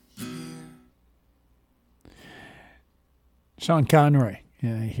Sean Conroy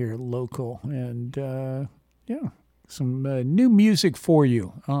here local, and some new music for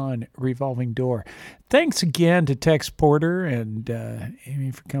you on Revolving Door. Thanks again to Tex Porter and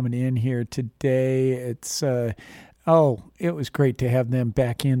Amy for coming in here today. It's it was great to have them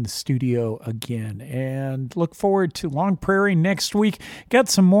back in the studio again, and look forward to Long Prairie next week. Got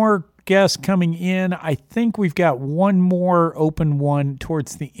some more guests coming in. I think we've got one more open one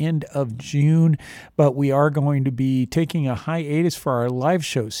towards the end of June, but we are going to be taking a hiatus for our live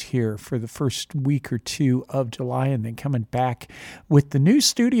shows here for the first week or two of July, and then coming back with the new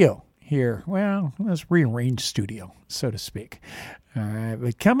studio here. Well, let's rearrange studio, so to speak. All right,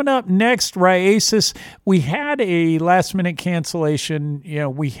 but coming up next, Ryasis. We had a last-minute cancellation.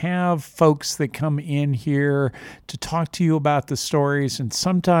 We have folks that come in here to talk to you about the stories, and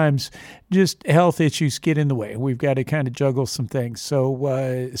sometimes just health issues get in the way. We've got to kind of juggle some things.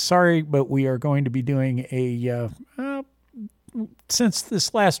 So sorry, but we are going to be doing a since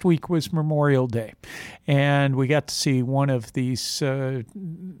this last week was Memorial Day, and we got to see one of these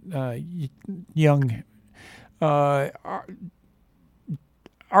young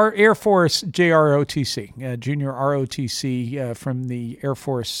our Air Force JROTC, Junior ROTC from the Air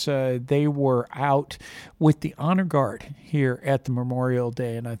Force, they were out with the Honor Guard here at the Memorial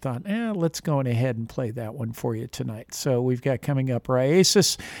Day, and I thought, let's go on ahead and play that one for you tonight. So we've got coming up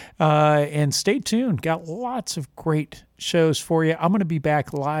Ryasis, and stay tuned. Got lots of great shows for you. I'm going to be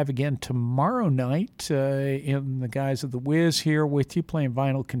back live again tomorrow night in the guise of The Wiz here with you playing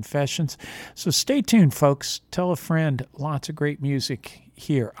Vinyl Confessions. So stay tuned, folks. Tell a friend. Lots of great music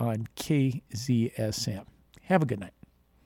here on KZSM. Have a good night.